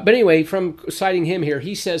 But anyway, from citing him here,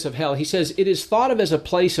 he says of hell, he says, "It is thought of as a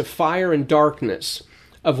place of fire and darkness,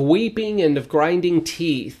 of weeping and of grinding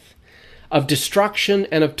teeth, of destruction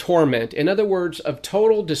and of torment." In other words, of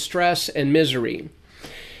total distress and misery.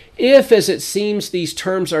 If, as it seems, these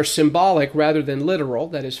terms are symbolic rather than literal,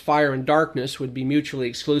 that is, fire and darkness would be mutually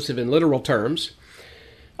exclusive in literal terms,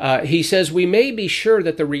 he says, we may be sure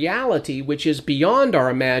that the reality, which is beyond our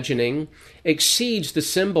imagining, exceeds the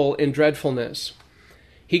symbol in dreadfulness.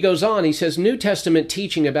 He goes on, he says, New Testament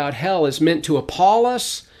teaching about hell is meant to appall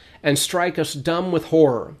us and strike us dumb with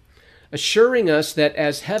horror, assuring us that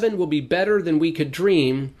as heaven will be better than we could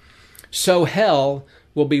dream, so hell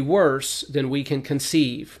will be worse than we can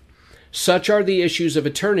conceive. Such are the issues of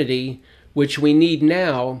eternity which we need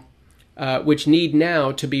now,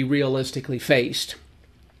 to be realistically faced.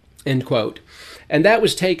 End quote. And that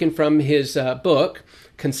was taken from his book,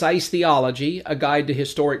 Concise Theology, A Guide to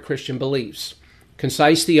Historic Christian Beliefs.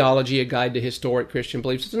 Concise Theology, A Guide to Historic Christian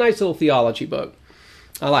Beliefs. It's a nice little theology book.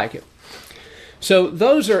 I like it. So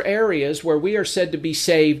those are areas where we are said to be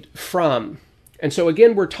saved from. And so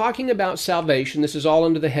again, we're talking about salvation. This is all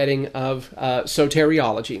under the heading of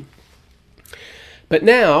Soteriology. But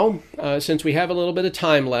now, since we have a little bit of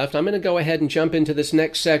time left, I'm going to go ahead and jump into this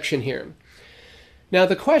next section here. Now,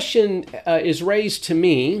 the question is raised to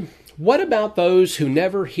me, what about those who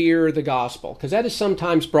never hear the gospel? Because that is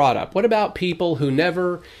sometimes brought up. What about people who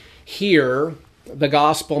never hear the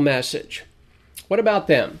gospel message? What about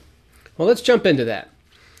them? Well, let's jump into that.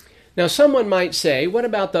 Now, someone might say, what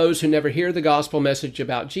about those who never hear the gospel message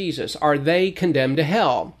about Jesus? Are they condemned to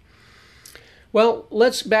hell? Well,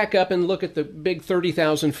 let's back up and look at the big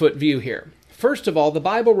 30,000-foot view here. First of all, the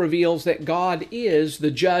Bible reveals that God is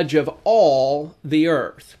the judge of all the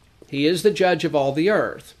earth. He is the judge of all the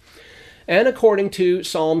earth. And according to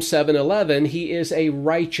Psalm 7:11, he is a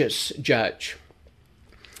righteous judge.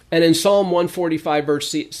 And in Psalm 145,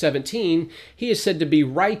 verse 17, he is said to be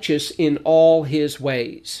righteous in all his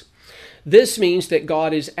ways. This means that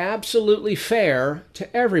God is absolutely fair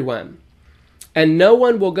to everyone, and no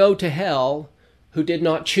one will go to hell who did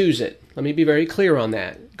not choose it. Let me be very clear on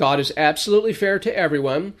that. God is absolutely fair to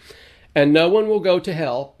everyone, and no one will go to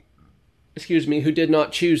hell, who did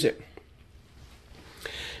not choose it.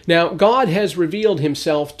 Now, God has revealed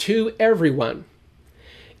himself to everyone.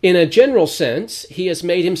 In a general sense, he has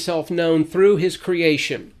made himself known through his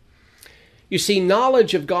creation. You see,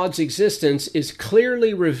 knowledge of God's existence is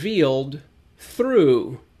clearly revealed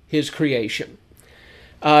through his creation.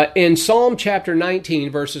 In Psalm chapter 19,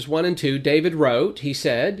 verses 1 and 2, David wrote, he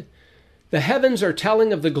said, "The heavens are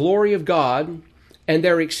telling of the glory of God, and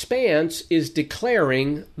their expanse is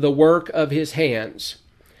declaring the work of his hands.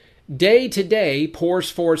 Day to day pours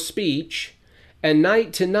forth speech, and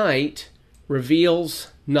night to night reveals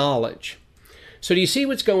knowledge." So do you see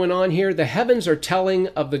what's going on here? The heavens are telling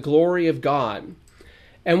of the glory of God.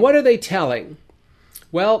 And what are they telling?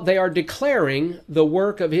 Well, they are declaring the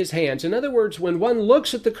work of his hands. In other words, when one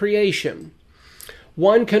looks at the creation,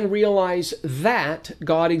 one can realize that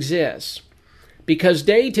God exists, because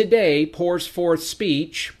day to day pours forth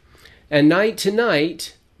speech, and night to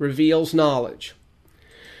night reveals knowledge.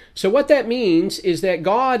 So what that means is that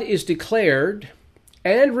God is declared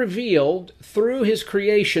and revealed through his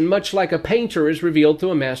creation, much like a painter is revealed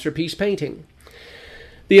through a masterpiece painting.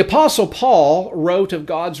 The Apostle Paul wrote of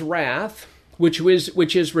God's wrath, which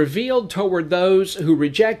is revealed toward those who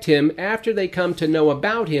reject him after they come to know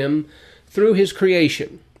about him through his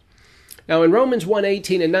creation. Now in Romans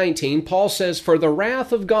 1:18 and 19, Paul says, "For the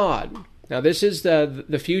wrath of God," now this is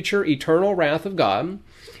the future eternal wrath of God,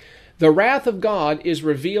 "the wrath of God is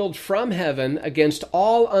revealed from heaven against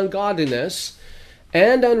all ungodliness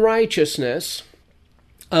and unrighteousness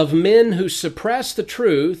of men who suppress the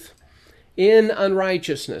truth in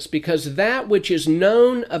unrighteousness, because that which is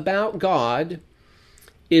known about God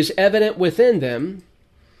is evident within them,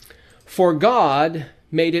 for God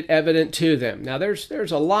made it evident to them." Now there's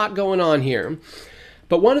a lot going on here,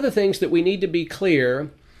 but one of the things that we need to be clear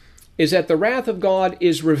is that the wrath of God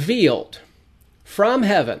is revealed from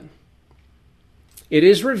heaven. It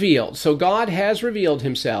is revealed. So God has revealed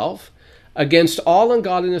himself against all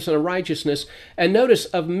ungodliness and unrighteousness. And notice,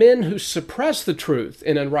 of men who suppress the truth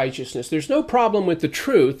in unrighteousness. There's no problem with the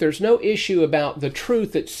truth. There's no issue about the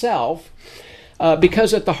truth itself,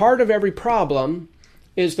 because at the heart of every problem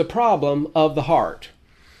is the problem of the heart.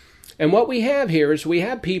 And what we have here is we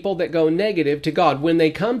have people that go negative to God. When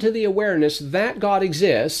they come to the awareness that God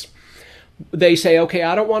exists, they say, okay,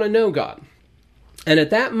 I don't want to know God. And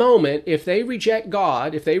at that moment, if they reject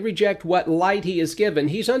God, if they reject what light he has given,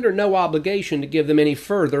 he's under no obligation to give them any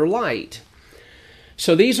further light.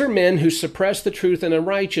 So these are men who suppress the truth in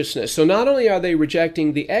unrighteousness. So not only are they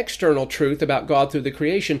rejecting the external truth about God through the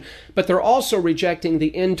creation, but they're also rejecting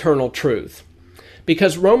the internal truth.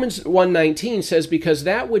 Because Romans 1:19 says, because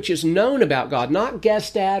that which is known about God, not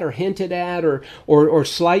guessed at or hinted at or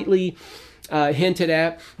slightly hinted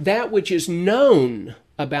at, that which is known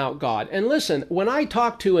about God. And listen, when I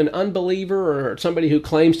talk to an unbeliever or somebody who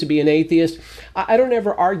claims to be an atheist, I don't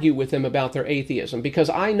ever argue with them about their atheism, because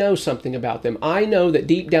I know something about them. I know that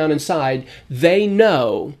deep down inside, they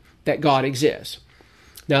know that God exists.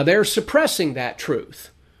 Now, they're suppressing that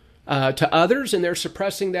truth to others, and they're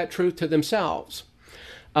suppressing that truth to themselves.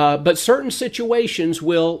 But certain situations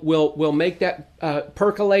will make that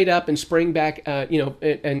percolate up and spring back,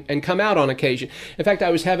 and come out on occasion. In fact,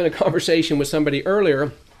 I was having a conversation with somebody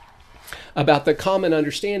earlier about the common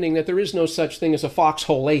understanding that there is no such thing as a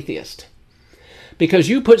foxhole atheist. Because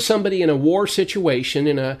you put somebody in a war situation,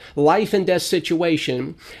 in a life and death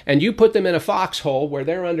situation, and you put them in a foxhole where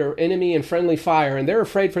they're under enemy and friendly fire, and they're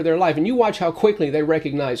afraid for their life, and you watch how quickly they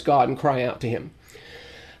recognize God and cry out to him.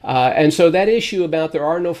 And so that issue about there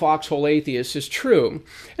are no foxhole atheists is true.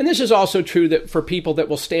 And this is also true that for people that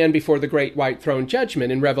will stand before the great white throne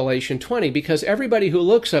judgment in Revelation 20, because everybody who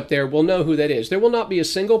looks up there will know who that is. There will not be a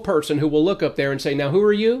single person who will look up there and say, now who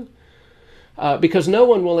are you? Because no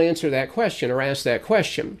one will answer that question or ask that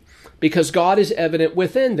question, because God is evident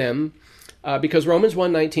within them, because Romans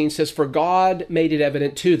 1:19 says, for God made it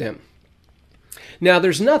evident to them. Now,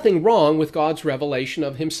 there's nothing wrong with God's revelation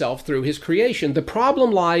of himself through his creation. The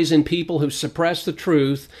problem lies in people who suppress the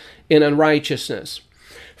truth in unrighteousness.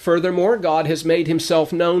 Furthermore, God has made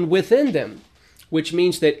himself known within them, which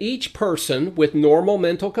means that each person with normal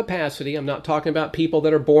mental capacity, I'm not talking about people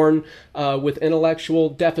that are born with intellectual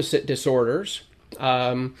deficit disorders,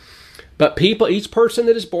 but each person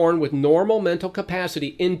that is born with normal mental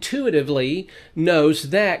capacity intuitively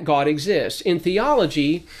knows that God exists. In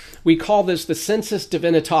theology, we call this the sensus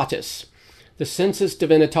divinitatis. The sensus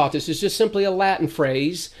divinitatis is just simply a Latin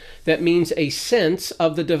phrase that means a sense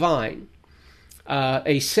of the divine.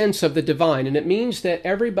 A sense of the divine. And it means that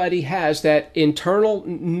everybody has that internal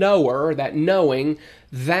knower, that knowing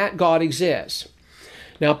that God exists.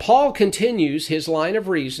 Now, Paul continues his line of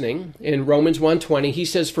reasoning in Romans 1:20. He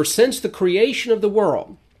says, for since the creation of the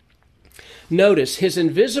world, notice his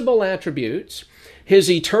invisible attributes,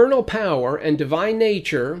 his eternal power and divine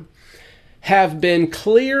nature have been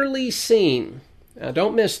clearly seen. Now,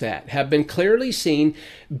 don't miss that. Have been clearly seen,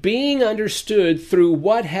 being understood through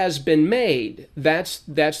what has been made. That's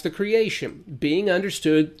the creation. Being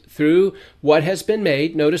understood through what has been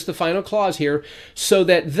made. Notice the final clause here. So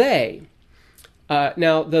that they,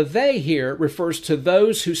 now the they here refers to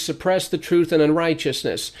those who suppress the truth in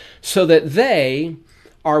unrighteousness. So that they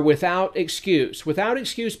are without excuse. Without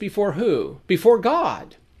excuse before who? Before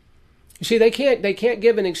God. You see, they can't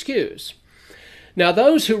give an excuse. Now,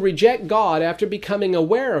 those who reject God after becoming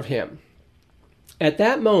aware of him, at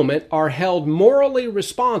that moment are held morally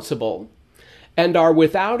responsible and are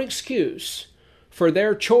without excuse for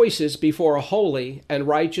their choices before a holy and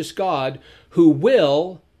righteous God who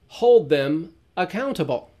will hold them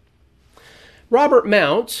accountable. Robert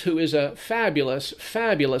Mounce, who is a fabulous,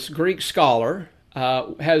 fabulous Greek scholar,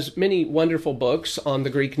 has many wonderful books on the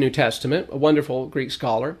Greek New Testament, a wonderful Greek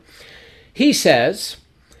scholar. He says,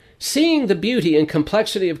 seeing the beauty and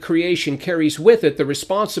complexity of creation carries with it the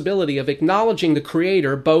responsibility of acknowledging the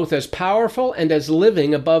Creator both as powerful and as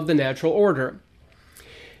living above the natural order.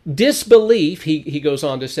 Disbelief, he goes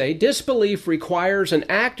on to say, disbelief requires an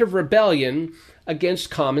act of rebellion against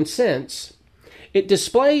common sense. It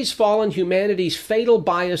displays fallen humanity's fatal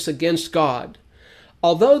bias against God.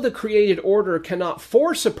 Although the created order cannot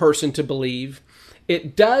force a person to believe,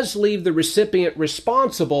 it does leave the recipient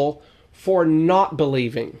responsible for not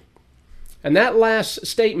believing. And that last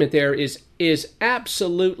statement there is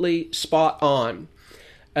absolutely spot on.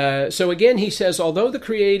 So again, he says, although the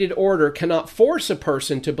created order cannot force a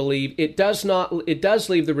person to believe, it does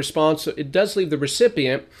leave the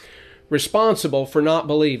recipient responsible for not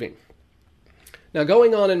believing. Now,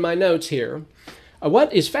 going on in my notes here,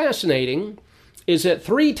 what is fascinating is that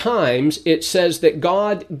 3 times it says that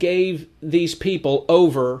God gave these people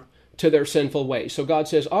over to their sinful ways. So God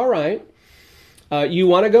says, all right, you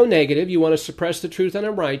want to go negative, you want to suppress the truth and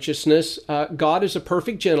unrighteousness. God is a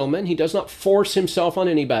perfect gentleman. He does not force himself on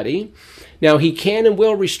anybody. Now, he can and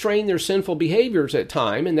will restrain their sinful behaviors at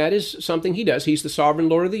time, and that is something he does. He's the sovereign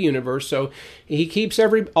Lord of the universe, so he keeps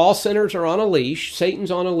all sinners are on a leash.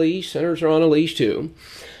 Satan's on a leash, sinners are on a leash too.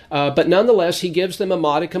 But nonetheless, he gives them a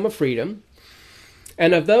modicum of freedom.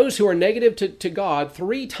 And of those who are negative to God,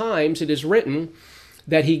 3 times it is written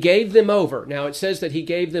that he gave them over. Now it says that he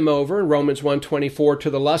gave them over in Romans 1:24 to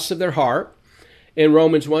the lusts of their heart. In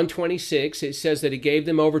Romans 1:26 it says that he gave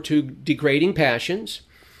them over to degrading passions.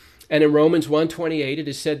 And in Romans 1:28 it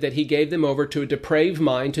is said that he gave them over to a depraved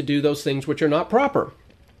mind to do those things which are not proper.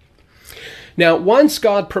 Now once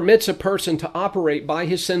God permits a person to operate by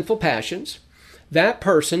his sinful passions, that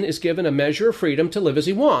person is given a measure of freedom to live as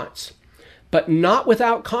he wants, but not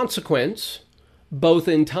without consequence, both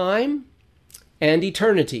in time and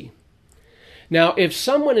eternity. Now, if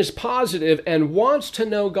someone is positive and wants to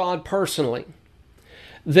know God personally,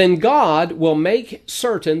 then God will make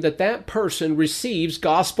certain that that person receives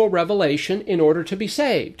gospel revelation in order to be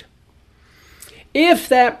saved. If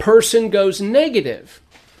that person goes negative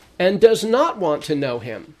and does not want to know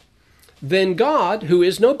him, then God, who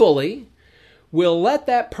is no bully, will let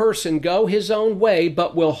that person go his own way,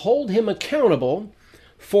 but will hold him accountable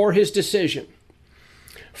for his decision.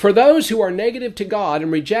 For those who are negative to God and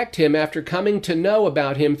reject him after coming to know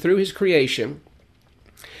about him through his creation,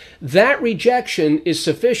 that rejection is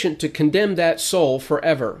sufficient to condemn that soul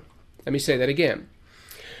forever. Let me say that again.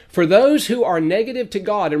 For those who are negative to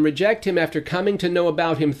God and reject him after coming to know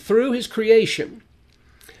about him through his creation,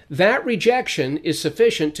 that rejection is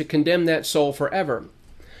sufficient to condemn that soul forever.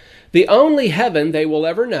 The only heaven they will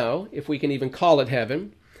ever know, if we can even call it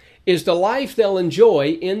heaven, is the life they'll enjoy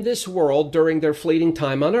in this world during their fleeting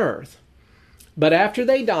time on earth. But after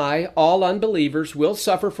they die, all unbelievers will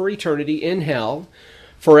suffer for eternity in hell,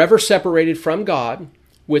 forever separated from God,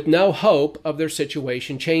 with no hope of their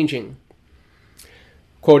situation changing.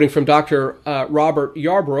 Quoting from Dr. Robert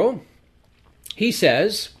Yarbrough, he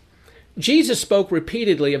says, Jesus spoke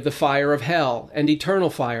repeatedly of the fire of hell and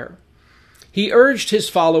eternal fire. He urged his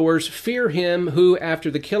followers, fear him who,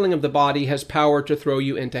 after the killing of the body, has power to throw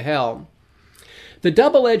you into hell. The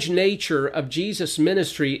double-edged nature of Jesus'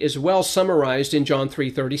 ministry is well summarized in John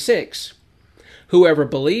 3:36. Whoever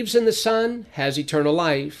believes in the Son has eternal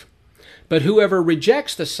life, but whoever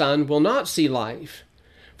rejects the Son will not see life,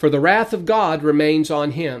 for the wrath of God remains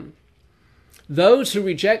on him. Those who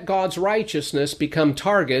reject God's righteousness become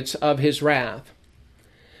targets of his wrath.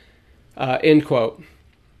 End quote.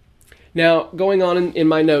 Now, going on in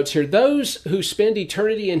my notes here, those who spend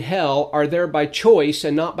eternity in hell are there by choice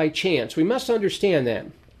and not by chance. We must understand that.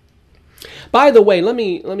 By the way, let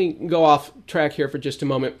me go off track here for just a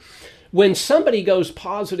moment. When somebody goes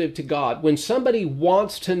positive to God, when somebody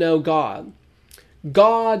wants to know God,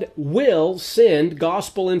 God will send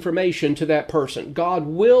gospel information to that person. God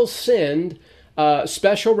will send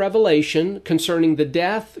special revelation concerning the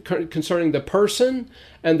death, concerning the person,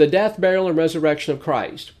 and the death, burial, and resurrection of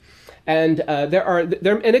Christ. And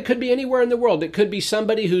and it could be anywhere in the world. It could be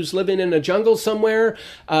somebody who's living in a jungle somewhere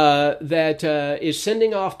that is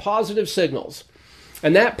sending off positive signals.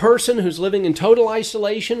 And that person who's living in total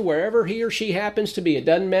isolation, wherever he or she happens to be, it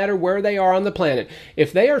doesn't matter where they are on the planet,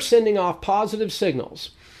 if they are sending off positive signals,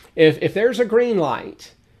 if there's a green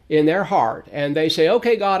light in their heart, and they say,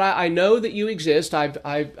 okay, God, I know that you exist.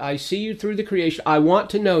 I see you through the creation. I want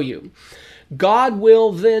to know you. God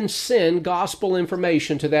will then send gospel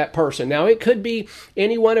information to that person. Now, it could be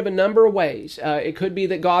any one of a number of ways. It could be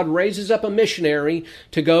that God raises up a missionary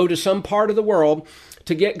to go to some part of the world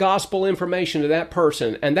to get gospel information to that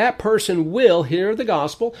person, and that person will hear the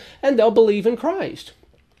gospel and they'll believe in Christ.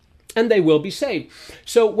 And they will be saved.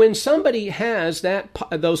 So when somebody has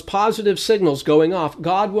those positive signals going off,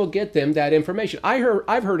 God will get them that information.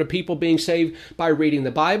 I've heard of people being saved by reading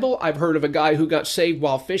the Bible. I've heard of a guy who got saved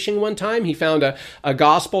while fishing one time. He found a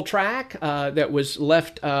gospel tract that was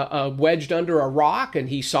left wedged under a rock, and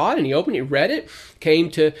he saw it, and he opened it, he read it, came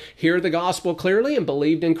to hear the gospel clearly, and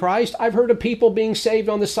believed in Christ. I've heard of people being saved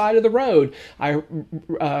on the side of the road. I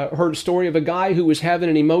heard a story of a guy who was having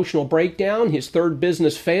an emotional breakdown. His third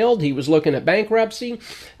business failed. He was looking at bankruptcy.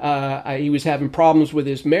 He was having problems with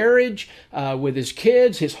his marriage, with his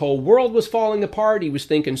kids. His whole world was falling apart. He was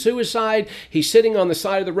thinking suicide. He's sitting on the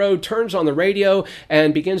side of the road, turns on the radio,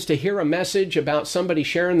 and begins to hear a message about somebody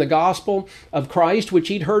sharing the gospel of Christ, which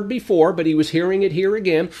he'd heard before, but he was hearing it here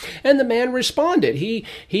again. And the man responded.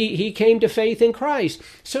 He came to faith in Christ.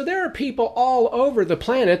 So there are people all over the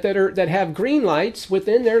planet that have green lights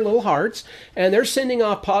within their little hearts, and they're sending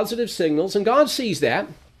off positive signals, and God sees that.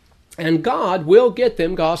 And God will get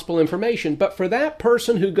them gospel information. But for that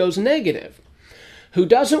person who goes negative, who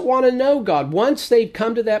doesn't want to know God, once they've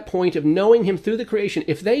come to that point of knowing Him through the creation,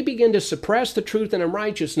 if they begin to suppress the truth and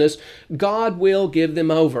unrighteousness, God will give them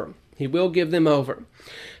over. He will give them over.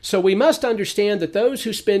 So we must understand that those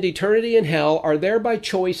who spend eternity in hell are there by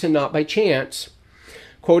choice and not by chance.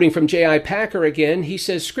 Quoting from J.I. Packer again, he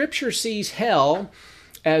says, Scripture sees hell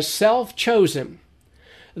as self-chosen.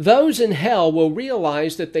 Those in hell will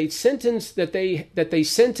realize that they sentenced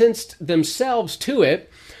themselves to it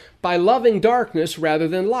by loving darkness rather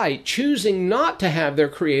than light, choosing not to have their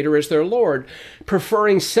Creator as their Lord,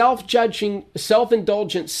 preferring self-judging,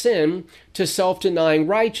 self-indulgent sin to self-denying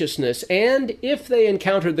righteousness, and if they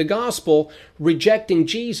encountered the gospel, rejecting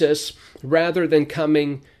Jesus rather than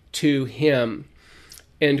coming to Him.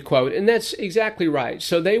 End quote. And that's exactly right.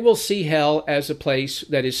 So they will see hell as a place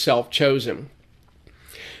that is self-chosen.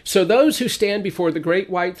 So those who stand before the great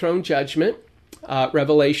white throne judgment,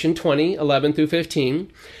 Revelation 20, 11 through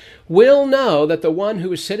 15, will know that the one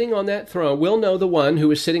who is sitting on that throne, will know the one who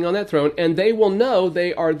is sitting on that throne, and they will know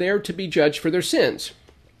they are there to be judged for their sins.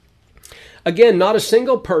 Again, not a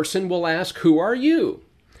single person will ask, "Who are you?"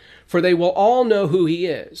 For they will all know who He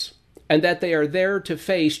is, and that they are there to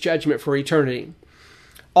face judgment for eternity.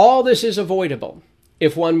 All this is avoidable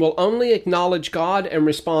if one will only acknowledge God and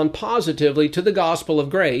respond positively to the gospel of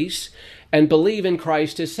grace and believe in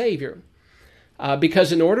Christ as Savior.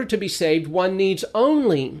 Because in order to be saved, one needs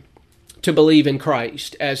only to believe in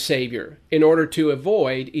Christ as Savior in order to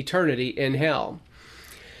avoid eternity in hell.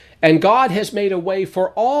 And God has made a way for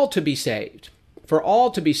all to be saved, for all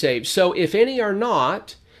to be saved. So if any are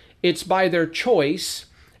not, it's by their choice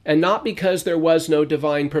and not because there was no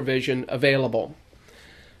divine provision available.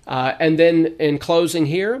 And then in closing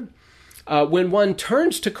here, when one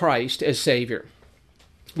turns to Christ as Savior,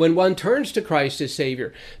 the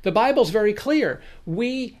Bible's very clear.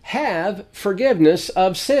 We have forgiveness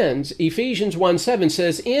of sins. Ephesians 1:7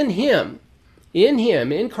 says, in Him,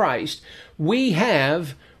 in Christ, we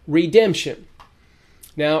have redemption.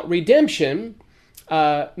 Now, redemption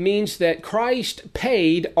means that Christ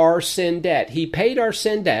paid our sin debt. He paid our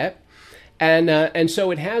sin debt, and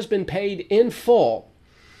so it has been paid in full.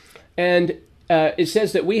 And it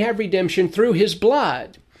says that we have redemption through His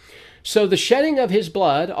blood. So the shedding of His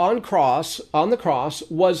blood on the cross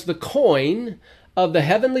was the coin of the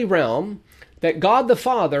heavenly realm that God the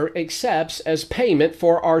Father accepts as payment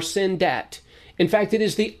for our sin debt. In fact, it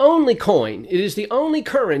is the only coin, it is the only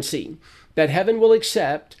currency that heaven will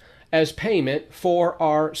accept as payment for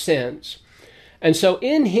our sins. And so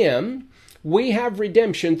in Him, we have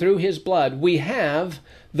redemption through His blood. We have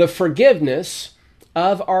the forgiveness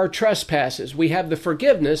of our trespasses. We have the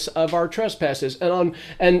forgiveness of our trespasses. And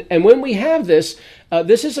when we have this,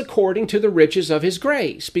 this is according to the riches of His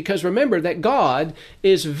grace. Because remember that God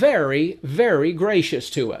is very, very gracious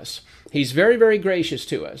to us. He's very, very gracious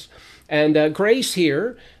to us. And grace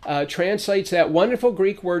here translates that wonderful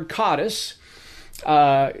Greek word charis,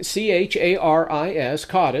 charis,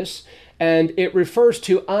 charis, and it refers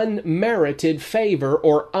to unmerited favor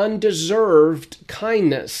or undeserved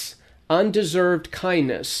kindness. Undeserved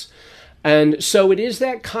kindness. And so it is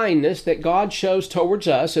that kindness that God shows towards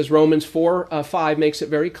us, as Romans 4:5 makes it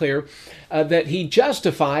very clear, that He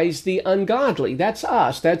justifies the ungodly. That's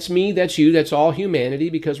us, that's me, that's you, that's all humanity,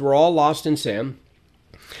 because we're all lost in sin.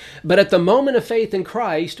 But at the moment of faith in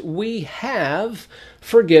Christ, we have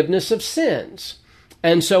forgiveness of sins.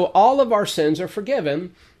 And so all of our sins are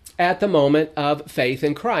forgiven, at the moment of faith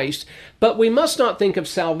in Christ. But we must not think of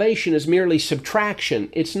salvation as merely subtraction.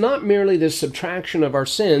 It's not merely the subtraction of our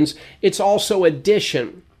sins, it's also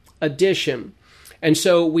addition. And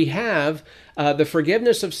so we have the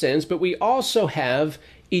forgiveness of sins, but we also have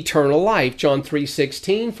eternal life. John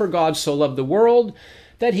 3:16, for God so loved the world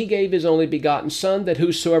that he gave his only begotten Son, that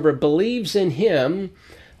whosoever believes in him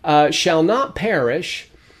shall not perish,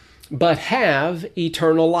 but have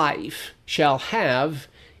eternal life. Shall have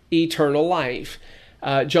eternal life.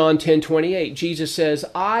 John 10:28, Jesus says,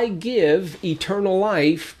 I give eternal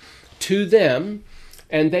life to them,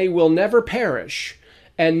 and they will never perish,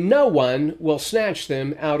 and no one will snatch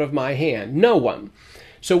them out of my hand. No one.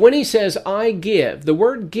 So when he says, I give, the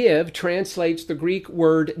word give translates the Greek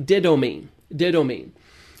word didomi.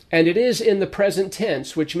 And it is in the present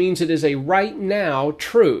tense, which means it is a right now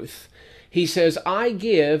truth. He says, I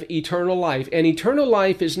give eternal life. And eternal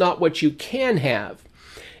life is not what you can have.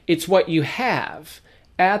 It's what you have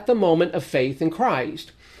at the moment of faith in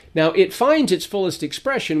Christ. Now, it finds its fullest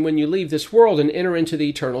expression when you leave this world and enter into the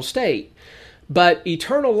eternal state. But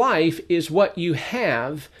eternal life is what you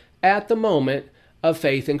have at the moment of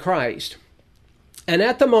faith in Christ. And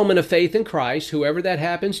at the moment of faith in Christ, whoever that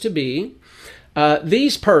happens to be,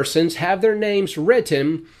 these persons have their names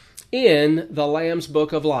written in the Lamb's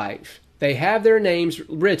Book of Life. They have their names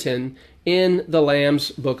written in the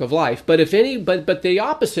Lamb's Book of Life. But the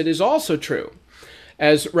opposite is also true,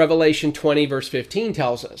 as Revelation 20 verse 15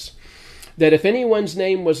 tells us, that if anyone's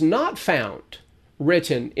name was not found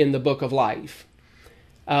written in the Book of Life,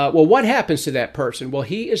 well, what happens to that person? Well,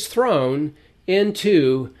 he is thrown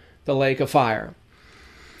into the lake of fire.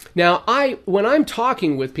 Now, when I'm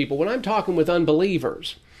talking with people, when I'm talking with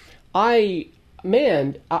unbelievers, I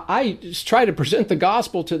try to present the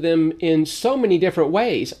gospel to them in so many different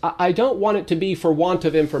ways. I don't want it to be for want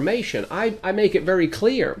of information. I make it very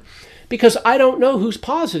clear because I don't know who's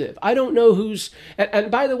positive. I don't know who's...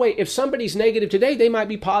 And by the way, if somebody's negative today, they might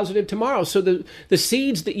be positive tomorrow. So the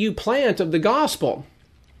seeds that you plant of the gospel,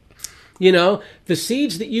 the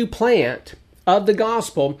seeds that you plant of the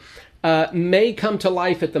gospel may come to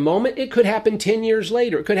life at the moment. It could happen 10 years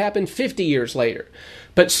later. It could happen 50 years later.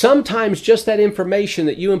 But sometimes just that information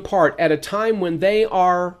that you impart at a time when they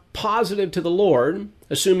are positive to the Lord,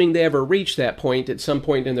 assuming they ever reach that point at some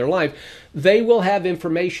point in their life, they will have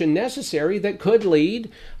information necessary that could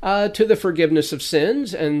lead to the forgiveness of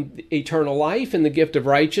sins and eternal life and the gift of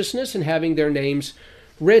righteousness and having their names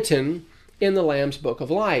written in the Lamb's Book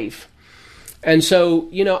of Life. And so,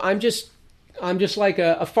 I'm just like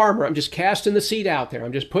a farmer. I'm just casting the seed out there.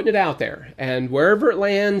 I'm just putting it out there. And wherever it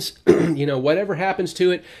lands, whatever happens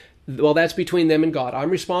to it, well, that's between them and God.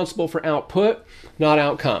 I'm responsible for output, not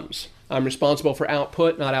outcomes. I'm responsible for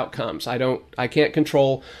output, not outcomes. I can't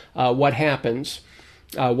control what happens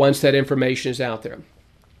once that information is out there.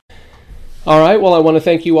 All right, well, I want to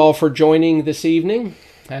thank you all for joining this evening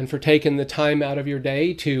and for taking the time out of your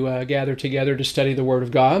day to gather together to study the Word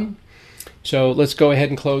of God. So let's go ahead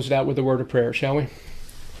and close it out with a word of prayer, shall we?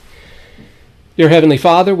 Dear Heavenly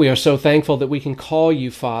Father, we are so thankful that we can call you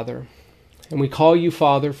Father. And we call you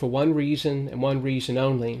Father for one reason and one reason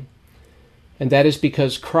only. And that is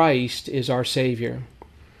because Christ is our Savior.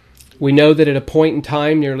 We know that at a point in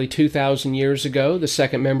time, nearly 2,000 years ago, the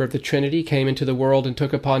second member of the Trinity came into the world and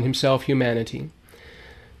took upon himself humanity.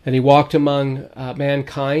 And he walked among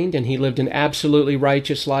mankind, and he lived an absolutely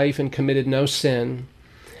righteous life and committed no sin.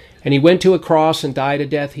 And he went to a cross and died a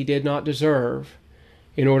death he did not deserve,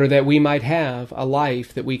 in order that we might have a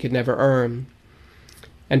life that we could never earn.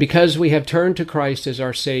 And because we have turned to Christ as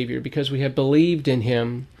our Savior, because we have believed in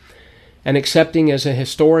him, and accepting as a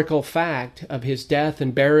historical fact of his death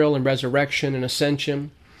and burial and resurrection and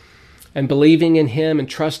ascension, and believing in him and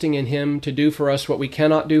trusting in him to do for us what we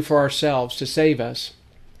cannot do for ourselves to save us,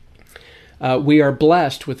 we are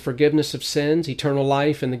blessed with forgiveness of sins, eternal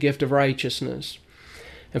life, and the gift of righteousness.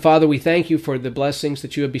 And Father, we thank you for the blessings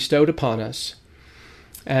that you have bestowed upon us.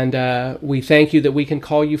 And we thank you that we can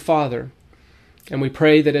call you Father. And we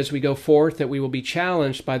pray that as we go forth, that we will be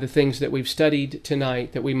challenged by the things that we've studied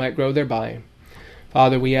tonight, that we might grow thereby.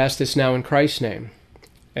 Father, we ask this now in Christ's name.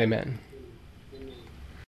 Amen.